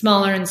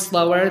smaller and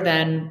slower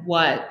than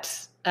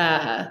what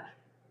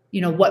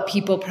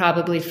people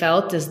probably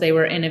felt as they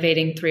were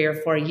innovating 3 or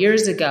 4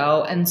 years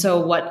ago. And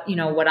so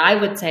what I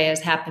would say has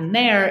happened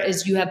there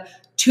is you have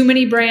too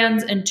many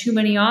brands and too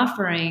many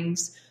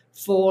offerings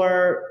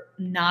for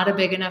not a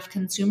big enough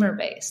consumer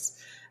base.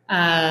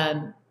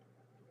 The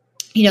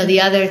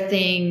other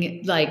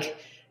thing, like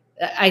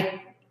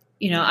I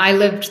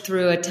lived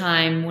through a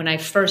time when I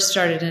first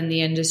started in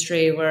the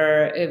industry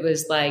where it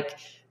was like,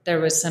 there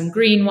was some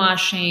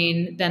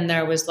greenwashing, then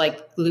there was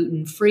like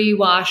gluten-free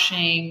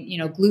washing,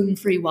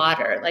 gluten-free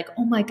water. Like,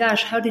 oh my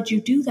gosh, how did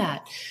you do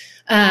that?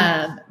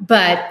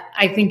 But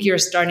I think you're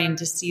starting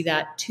to see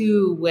that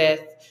too with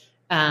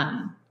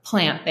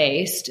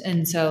plant-based.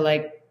 And so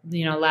like,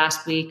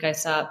 last week I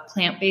saw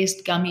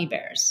plant-based gummy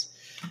bears.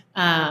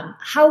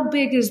 How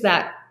big is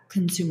that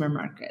consumer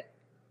market?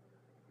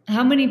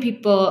 How many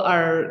people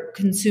are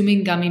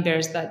consuming gummy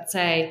bears that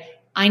say,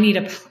 I need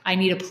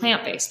a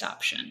plant-based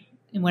option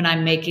when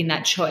I'm making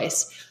that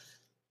choice?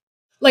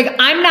 Like,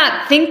 I'm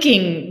not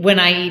thinking when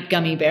I eat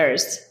gummy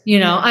bears,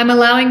 I'm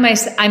allowing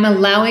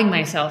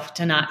myself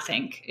to not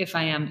think if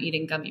I am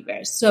eating gummy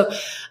bears. So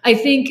I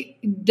think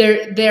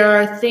there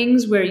are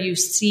things where you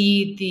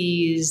see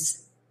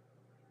these,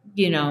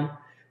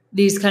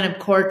 these kind of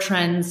core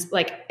trends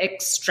like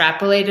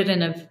extrapolated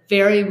in a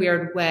very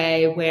weird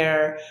way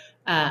where,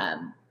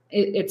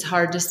 it's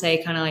hard to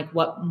say kind of like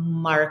what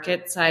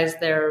market size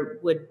there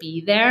would be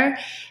there.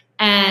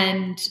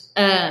 And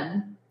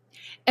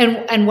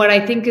what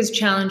I think is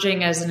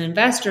challenging as an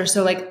investor.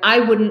 So like, I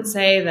wouldn't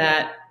say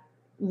that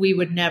we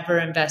would never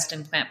invest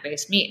in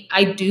plant-based meat.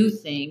 I do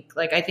think,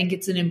 I think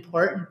it's an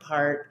important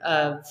part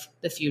of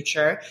the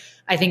future.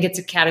 I think it's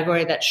a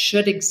category that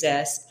should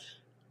exist.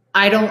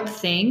 I don't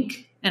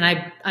think, and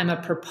I'm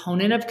a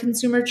proponent of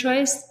consumer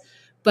choice,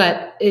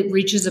 but it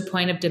reaches a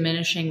point of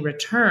diminishing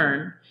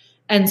return.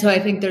 And so I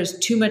think there's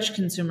too much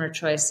consumer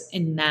choice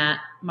in that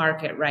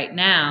market right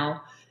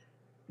now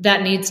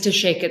that needs to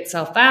shake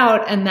itself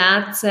out. And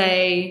that's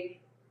a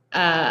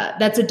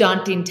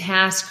daunting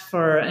task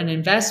for an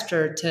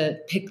investor to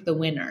pick the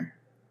winner.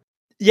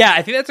 Yeah,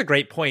 I think that's a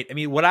great point. I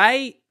mean, what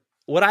I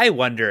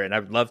wonder, and I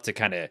would love to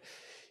kind of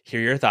hear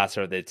your thoughts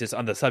on this, just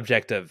on the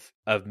subject of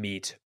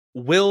meat,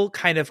 will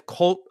kind of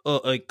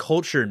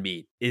culture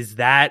meat, is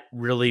that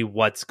really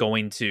what's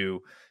going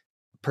to,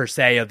 per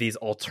se, of these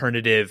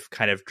alternative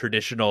kind of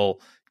traditional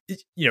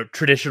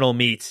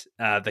meat,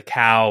 the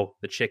cow,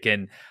 the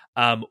chicken,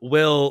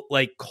 will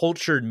like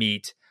cultured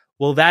meat,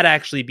 will that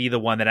actually be the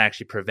one that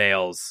actually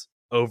prevails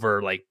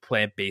over like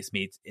plant-based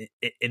meats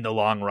in the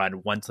long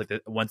run once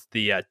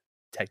the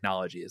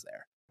technology is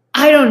there?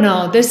 I don't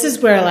know. This is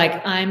where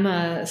like I'm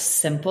a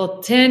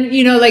simpleton,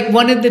 like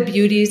one of the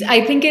beauties,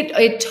 I think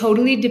it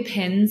totally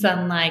depends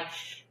on like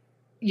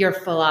your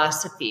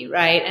philosophy,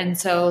 right? And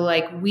so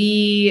like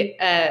we,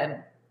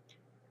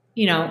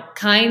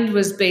 Kind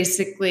was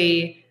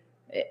basically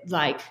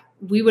like,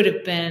 we would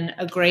have been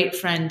a great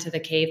friend to the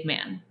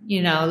caveman,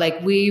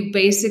 like we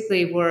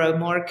basically were a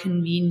more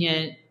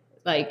convenient,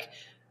 like,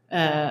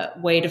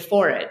 way to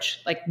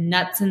forage, like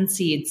nuts and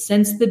seeds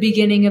since the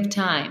beginning of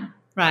time,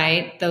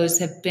 right? Those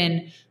have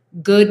been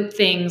good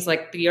things.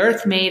 Like the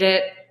earth made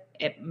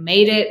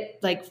it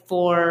like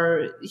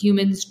for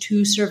humans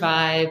to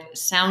survive,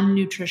 sound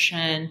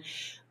nutrition.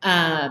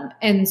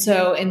 And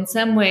so in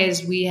some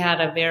ways we had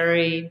a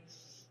very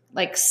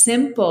like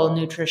simple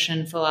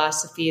nutrition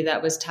philosophy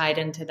that was tied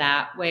into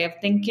that way of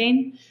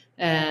thinking.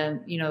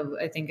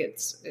 I think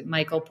it's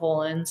Michael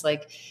Pollan's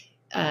like,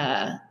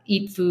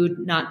 eat food,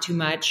 not too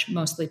much,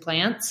 mostly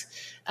plants.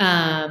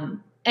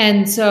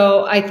 And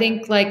so I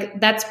think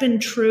like that's been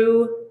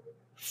true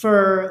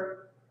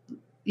for,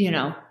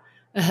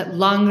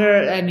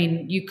 longer. I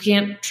mean, you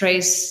can't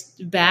trace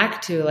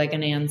back to like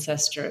an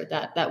ancestor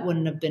that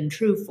wouldn't have been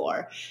true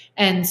for.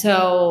 And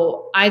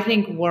so I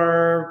think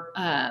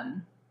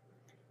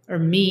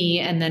me,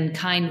 and then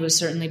Kind was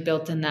certainly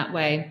built in that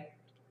way,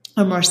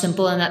 or more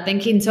simple in that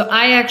thinking. So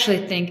I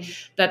actually think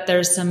that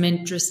there's some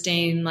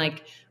interesting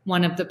like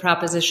one of the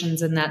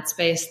propositions in that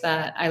space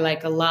that I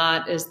like a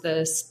lot is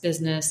this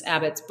business,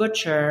 Abbott's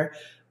Butcher,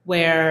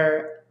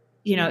 where,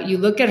 you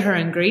look at her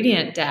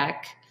ingredient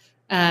deck.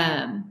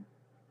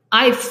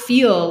 I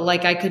feel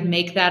like I could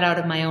make that out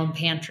of my own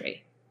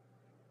pantry.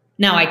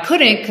 Now I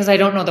couldn't because I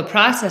don't know the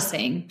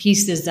processing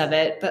pieces of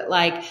it, but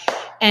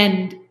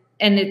and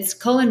it's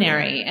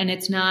culinary and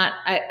it's not,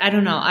 I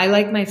don't know. I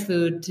like my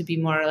food to be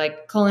more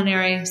like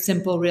culinary,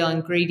 simple, real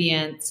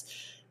ingredients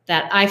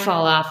that I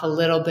fall off a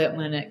little bit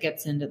when it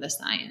gets into the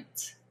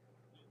science.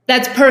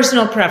 That's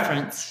personal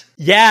preference.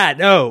 Yeah,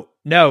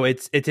 no,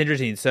 it's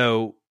interesting.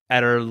 So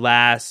at our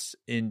last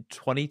in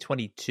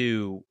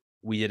 2022,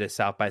 we did a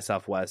South by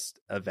Southwest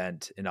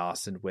event in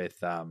Austin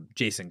with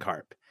Jason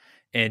Karp.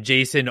 And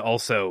Jason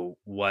also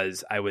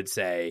was, I would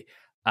say,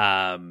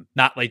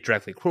 not like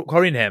directly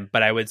quoting him,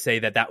 but I would say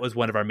that was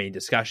one of our main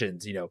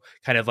discussions,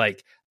 kind of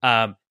like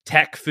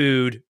tech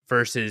food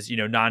versus,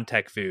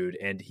 non-tech food.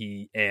 And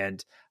he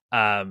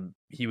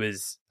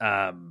was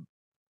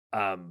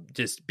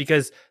just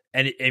because,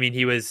 and I mean,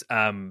 he was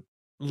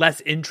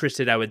less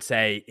interested, I would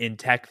say, in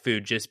tech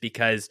food just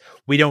because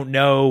we don't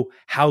know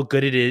how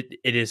good it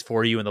is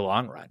for you in the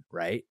long run,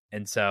 right?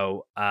 And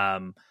so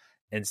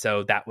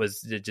that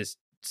was, it just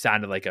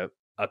sounded like a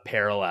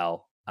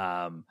parallel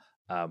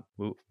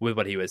with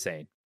what he was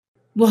saying.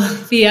 Well,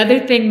 the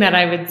other thing that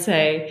I would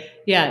say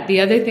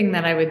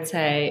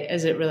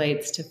as it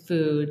relates to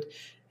food,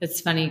 it's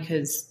funny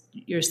because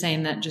you're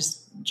saying that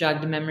just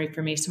jogged a memory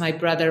for me. So my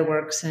brother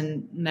works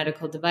in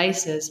medical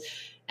devices,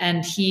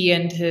 and he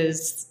and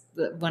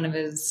one of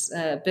his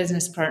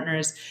business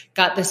partners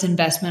got this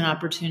investment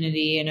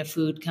opportunity in a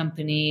food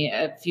company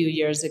a few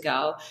years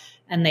ago.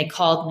 And they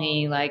called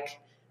me like,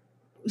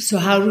 so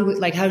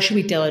how should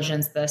we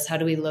diligence this? How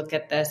do we look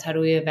at this? How do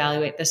we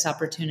evaluate this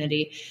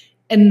opportunity?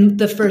 And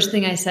the first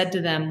thing I said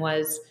to them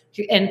was,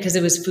 and because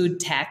it was food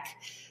tech,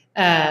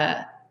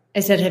 I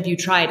said, have you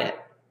tried it?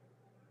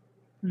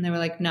 And they were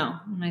like, no.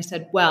 And I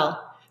said,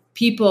 well,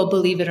 people,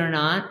 believe it or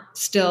not,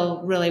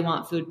 still really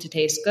want food to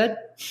taste good.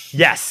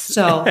 Yes.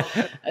 So yes,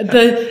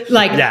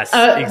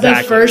 exactly.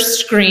 The first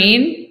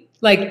screen,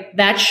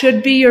 that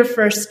should be your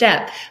first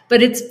step.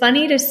 But it's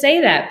funny to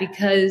say that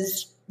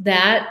because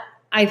that,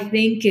 I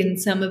think, in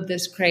some of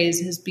this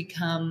craze has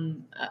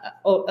become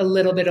a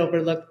little bit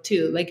overlooked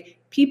too.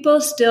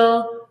 People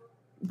still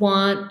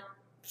want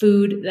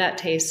food that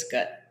tastes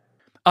good.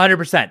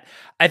 100%.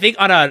 I think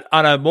on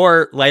a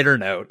more lighter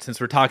note, since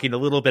we're talking a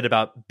little bit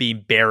about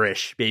being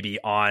bearish maybe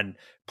on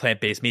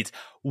plant-based meats,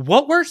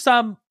 what were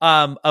some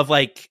of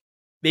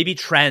maybe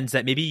trends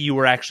that maybe you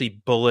were actually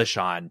bullish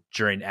on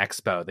during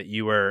Expo that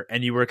you were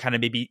kind of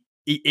maybe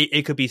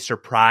it could be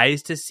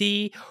surprised to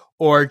see,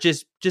 or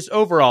just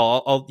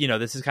overall,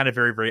 this is kind of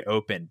very, very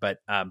open, but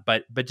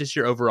just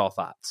your overall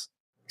thoughts.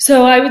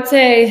 So I would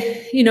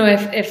say,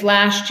 if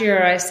last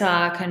year I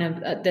saw kind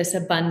of this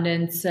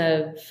abundance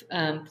of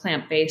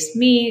plant-based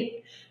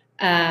meat,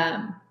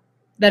 that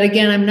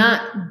again, I'm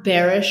not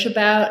bearish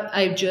about.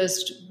 I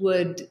just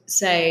would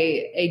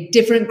say a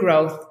different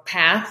growth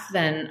path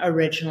than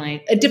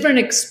originally, a different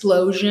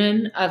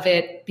explosion of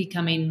it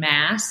becoming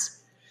mass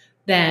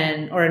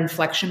or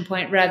inflection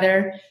point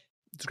rather.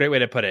 It's a great way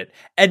to put it.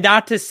 And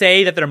not to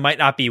say that there might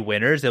not be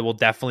winners. There will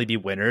definitely be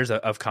winners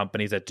of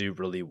companies that do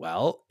really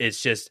well.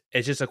 It's just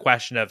a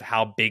question of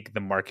how big the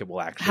market will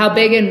actually How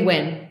big and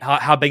when.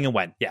 How big and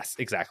when. Yes,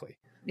 exactly.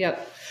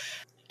 Yep.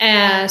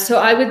 So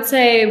I would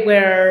say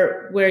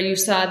where you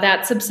saw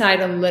that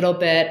subside a little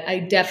bit, I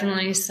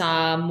definitely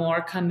saw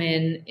more come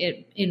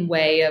in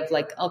way of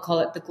I'll call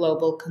it the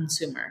global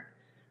consumer.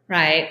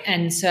 Right.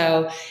 And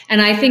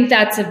I think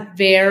that's a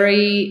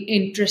very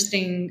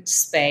interesting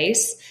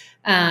space.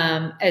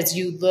 As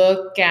you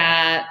look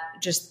at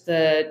just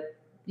the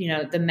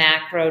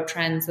macro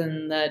trends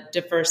and the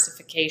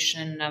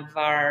diversification of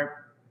our,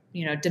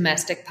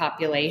 domestic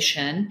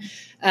population,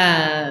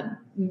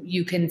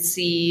 you can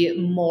see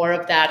more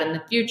of that in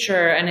the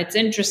future. And it's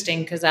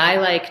interesting because I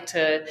like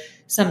to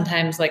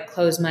sometimes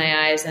close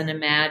my eyes and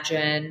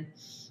imagine,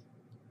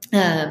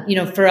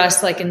 for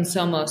us, in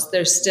Somos,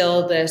 there's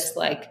still this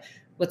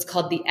what's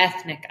called the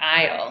ethnic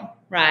aisle,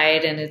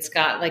 right? And it's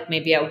got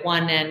maybe at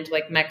one end,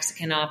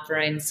 Mexican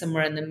offerings,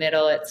 somewhere in the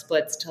middle, it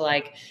splits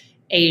to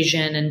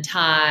Asian and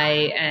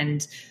Thai.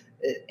 And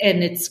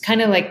it's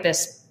kind of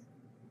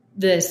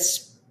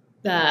this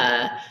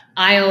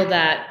aisle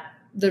that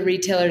the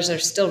retailers are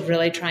still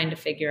really trying to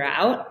figure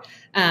out.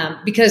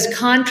 Because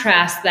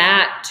contrast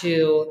that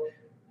to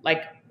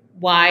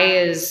why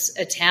is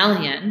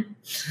Italian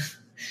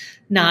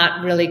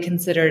not really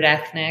considered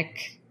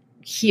ethnic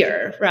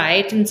here,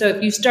 right? And so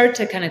if you start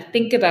to kind of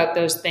think about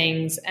those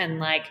things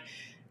and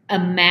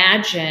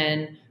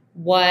imagine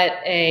what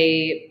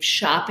a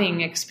shopping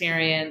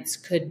experience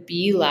could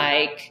be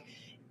like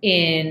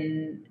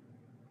in,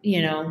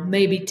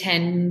 maybe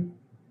 10,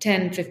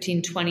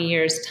 15, 20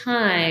 years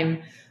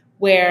time,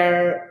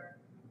 where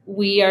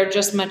we are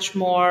just much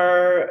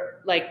more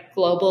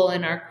global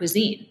in our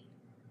cuisine,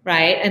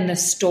 right? And the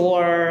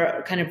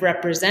store kind of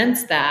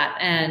represents that.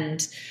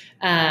 And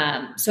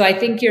So I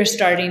think you're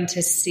starting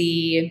to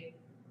see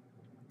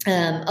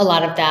a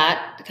lot of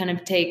that kind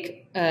of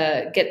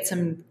get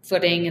some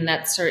footing, and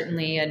that's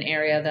certainly an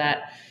area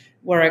that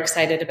we're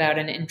excited about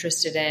and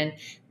interested in.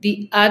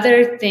 The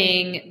other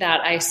thing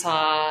that I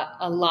saw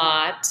a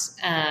lot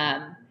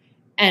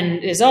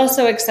and is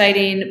also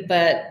exciting,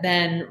 but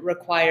then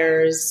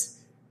requires,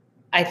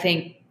 I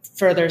think,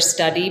 further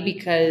study,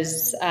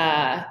 because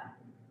I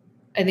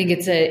think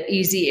it's an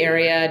easy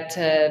area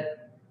to,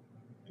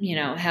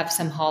 have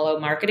some hollow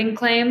marketing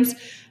claims.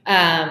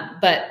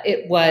 But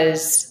it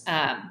was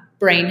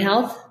brain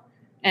health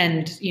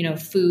and,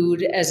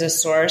 food as a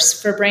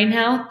source for brain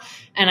health.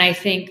 And I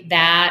think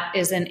that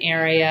is an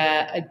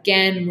area,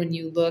 again, when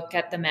you look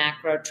at the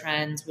macro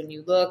trends, when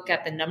you look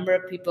at the number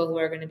of people who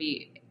are going to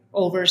be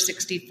over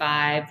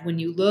 65, when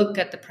you look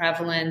at the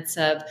prevalence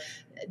of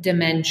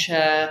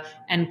dementia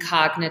and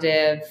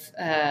cognitive,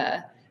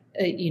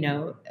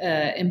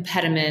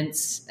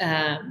 impediments,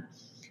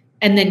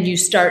 and then you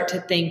start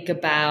to think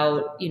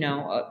about,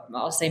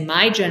 I'll say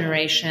my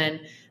generation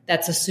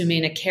that's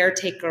assuming a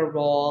caretaker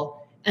role,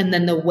 and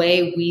then the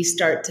way we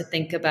start to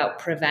think about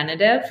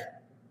preventative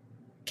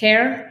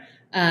care.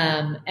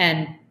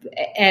 And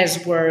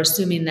as we're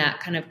assuming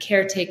that kind of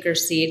caretaker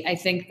seat, I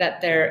think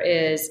that there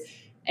is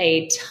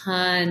a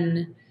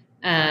ton,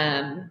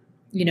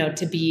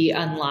 to be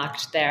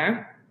unlocked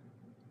there.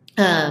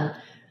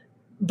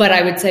 But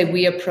I would say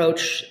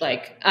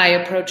I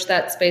approach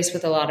that space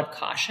with a lot of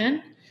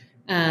caution,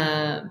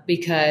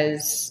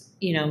 because,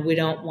 we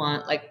don't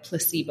want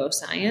placebo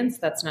science.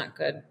 That's not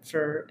good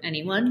for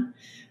anyone.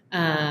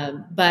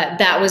 But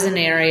that was an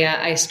area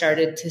I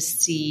started to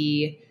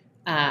see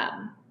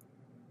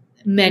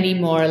many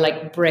more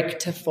brick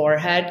to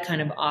forehead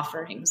kind of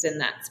offerings in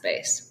that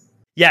space.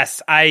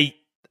 Yes, I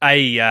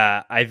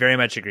very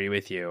much agree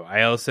with you.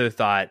 I also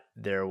thought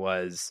there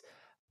was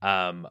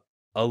a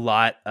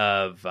lot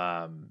of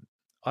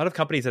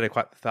companies that I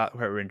thought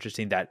were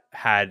interesting that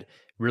had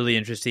really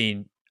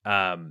interesting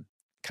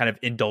kind of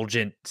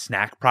indulgent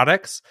snack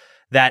products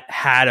that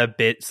had a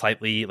bit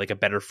slightly a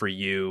better for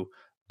you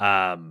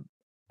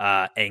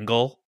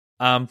angle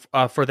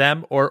for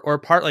them, or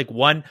part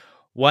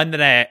one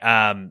that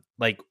I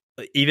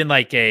even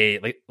a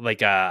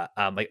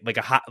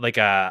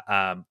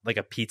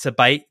pizza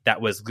bite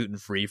that was gluten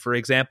free, for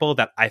example,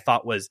 that I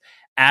thought was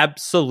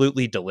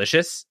absolutely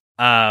delicious.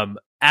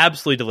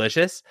 Absolutely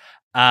delicious.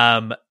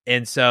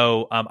 And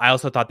so I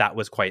also thought that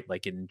was quite an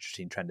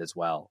interesting trend as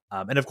well.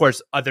 And of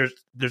course,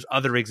 there's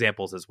other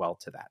examples as well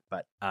to that.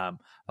 But I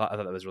thought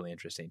that was really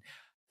interesting.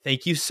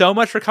 Thank you so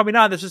much for coming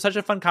on. This was such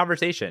a fun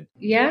conversation.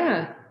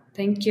 Yeah,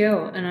 thank you.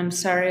 And I'm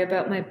sorry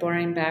about my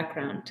boring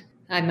background.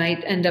 I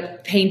might end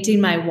up painting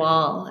my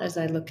wall as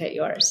I look at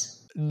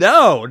yours.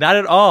 No, not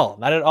at all.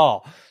 Not at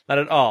all. Not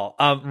at all.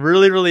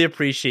 Really, really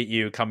appreciate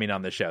you coming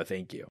on the show.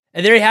 Thank you.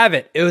 And there you have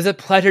it. It was a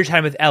pleasure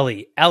time with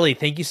Elle. Elle,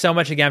 thank you so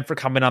much again for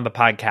coming on the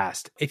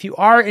podcast. If you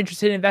are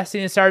interested in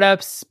investing in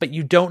startups, but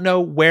you don't know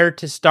where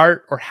to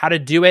start or how to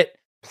do it,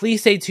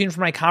 please stay tuned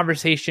for my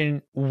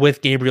conversation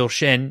with Gabriel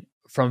Shin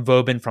from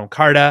Vauban from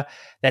Carta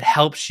that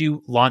helps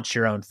you launch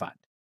your own fund.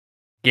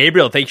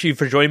 Gabriel, thank you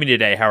for joining me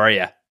today. How are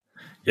you?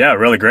 Yeah,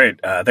 really great.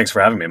 Thanks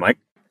for having me, Mike.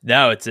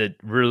 No, it's a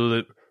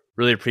really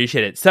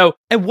appreciate it. So,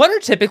 and what are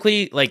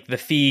typically the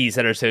fees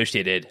that are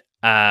associated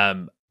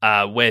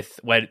with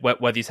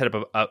whether you set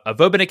up a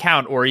Vauban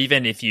account, or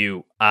even if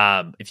you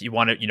want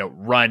to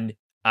run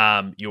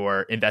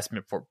your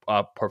investment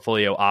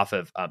portfolio off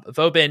of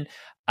Vauban,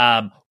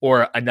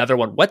 or another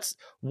one? What's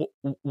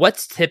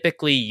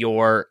typically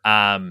your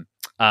the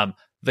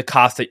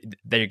cost that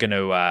you're going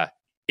to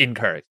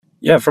incur?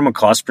 Yeah, from a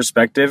cost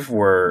perspective,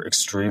 we're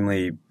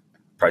extremely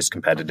price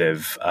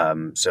competitive.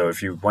 So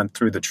if you went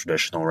through the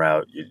traditional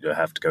route, you'd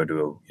have to go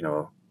to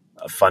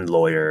a fund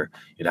lawyer.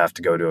 You'd have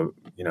to go to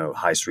a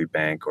high street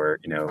bank or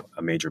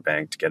a major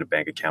bank to get a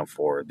bank account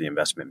for the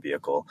investment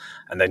vehicle,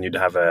 and then you'd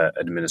have an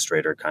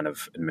administrator kind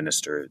of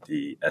administer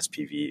the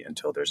SPV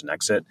until there's an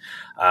exit.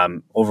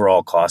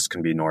 Overall costs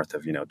can be north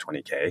of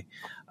 $20K.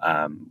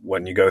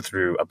 When you go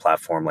through a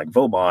platform like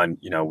Vauban,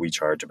 we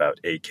charge about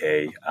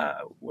 $8K,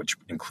 which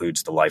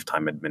includes the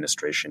lifetime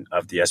administration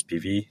of the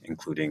SPV,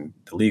 including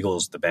the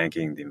legals, the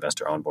banking, the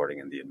investor onboarding,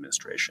 and the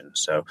administration.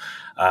 So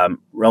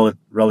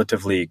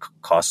relatively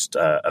cost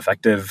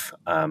effective.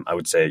 I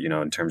would say,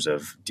 in terms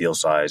of deal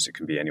size, it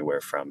can be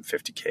anywhere from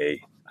 $50K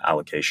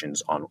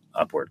allocations on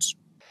upwards.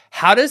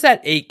 How does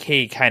that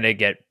 $8K kind of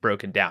get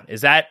broken down?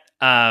 Is that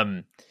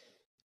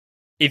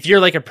if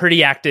you're a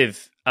pretty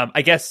active,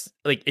 I guess,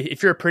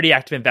 if you're a pretty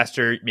active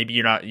investor, maybe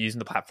you're not using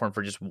the platform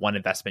for just one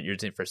investment, you're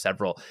using it for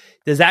several.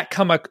 Does that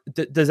kind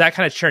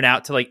of churn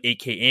out to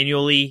 $8K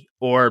annually,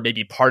 or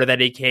maybe part of that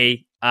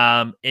 $8K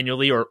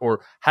annually,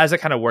 or how does it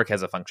kind of work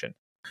as a function?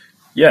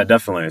 Yeah,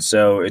 definitely.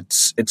 So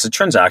it's a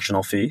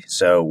transactional fee.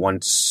 So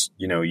once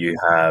you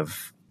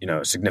have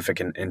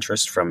significant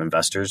interest from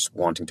investors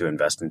wanting to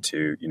invest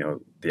into,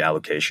 the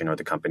allocation or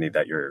the company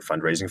that you're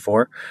fundraising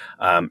for,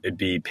 it'd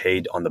be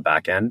paid on the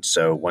back end.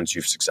 So once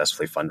you've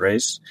successfully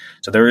fundraised,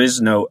 so there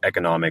is no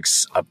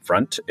economics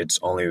upfront. It's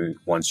only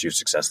once you've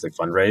successfully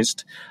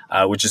fundraised,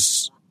 which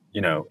is,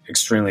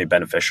 extremely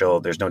beneficial.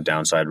 There's no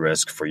downside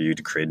risk for you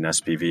to create an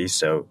SPV.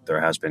 So there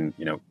has been,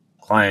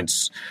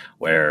 clients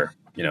where,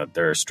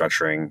 they're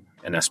structuring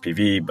an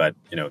SPV, but,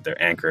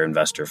 their anchor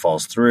investor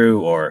falls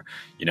through, or,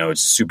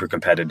 it's super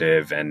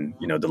competitive and,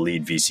 the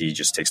lead VC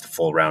just takes the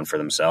full round for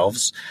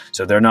themselves.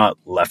 So they're not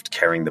left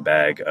carrying the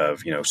bag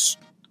of,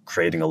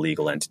 creating a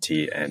legal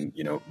entity and,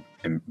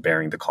 and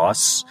bearing the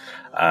costs.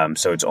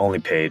 So it's only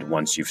paid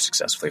once you've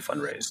successfully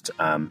fundraised.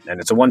 And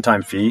it's a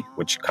one-time fee,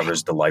 which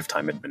covers the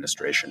lifetime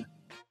administration.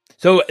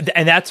 So,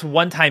 and that's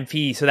one-time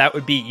fee. So that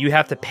would be, you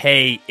have to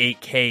pay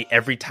 $8,000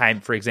 every time,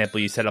 for example,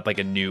 you set up like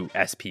a new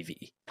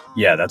SPV.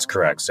 Yeah, that's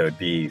correct. So it'd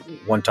be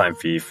one-time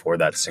fee for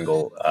that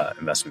single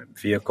investment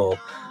vehicle.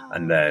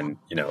 And then,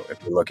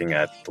 if you're looking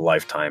at the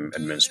lifetime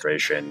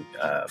administration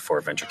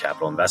for venture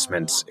capital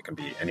investments, it can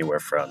be anywhere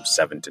from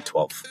 7 to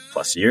 12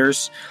 plus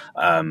years.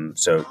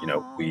 So,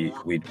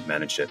 we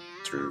managed it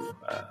through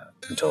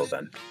until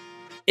then.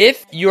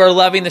 If you are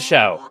loving the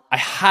show, I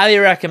highly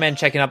recommend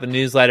checking out the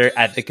newsletter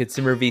at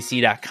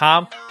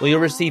theconsumervc.com, where you'll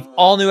receive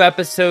all new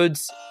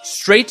episodes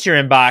straight to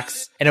your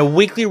inbox and a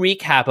weekly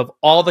recap of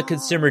all the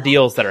consumer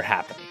deals that are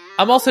happening.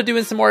 I'm also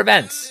doing some more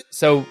events,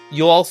 so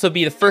you'll also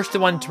be the first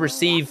one to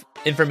receive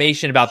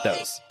information about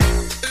those.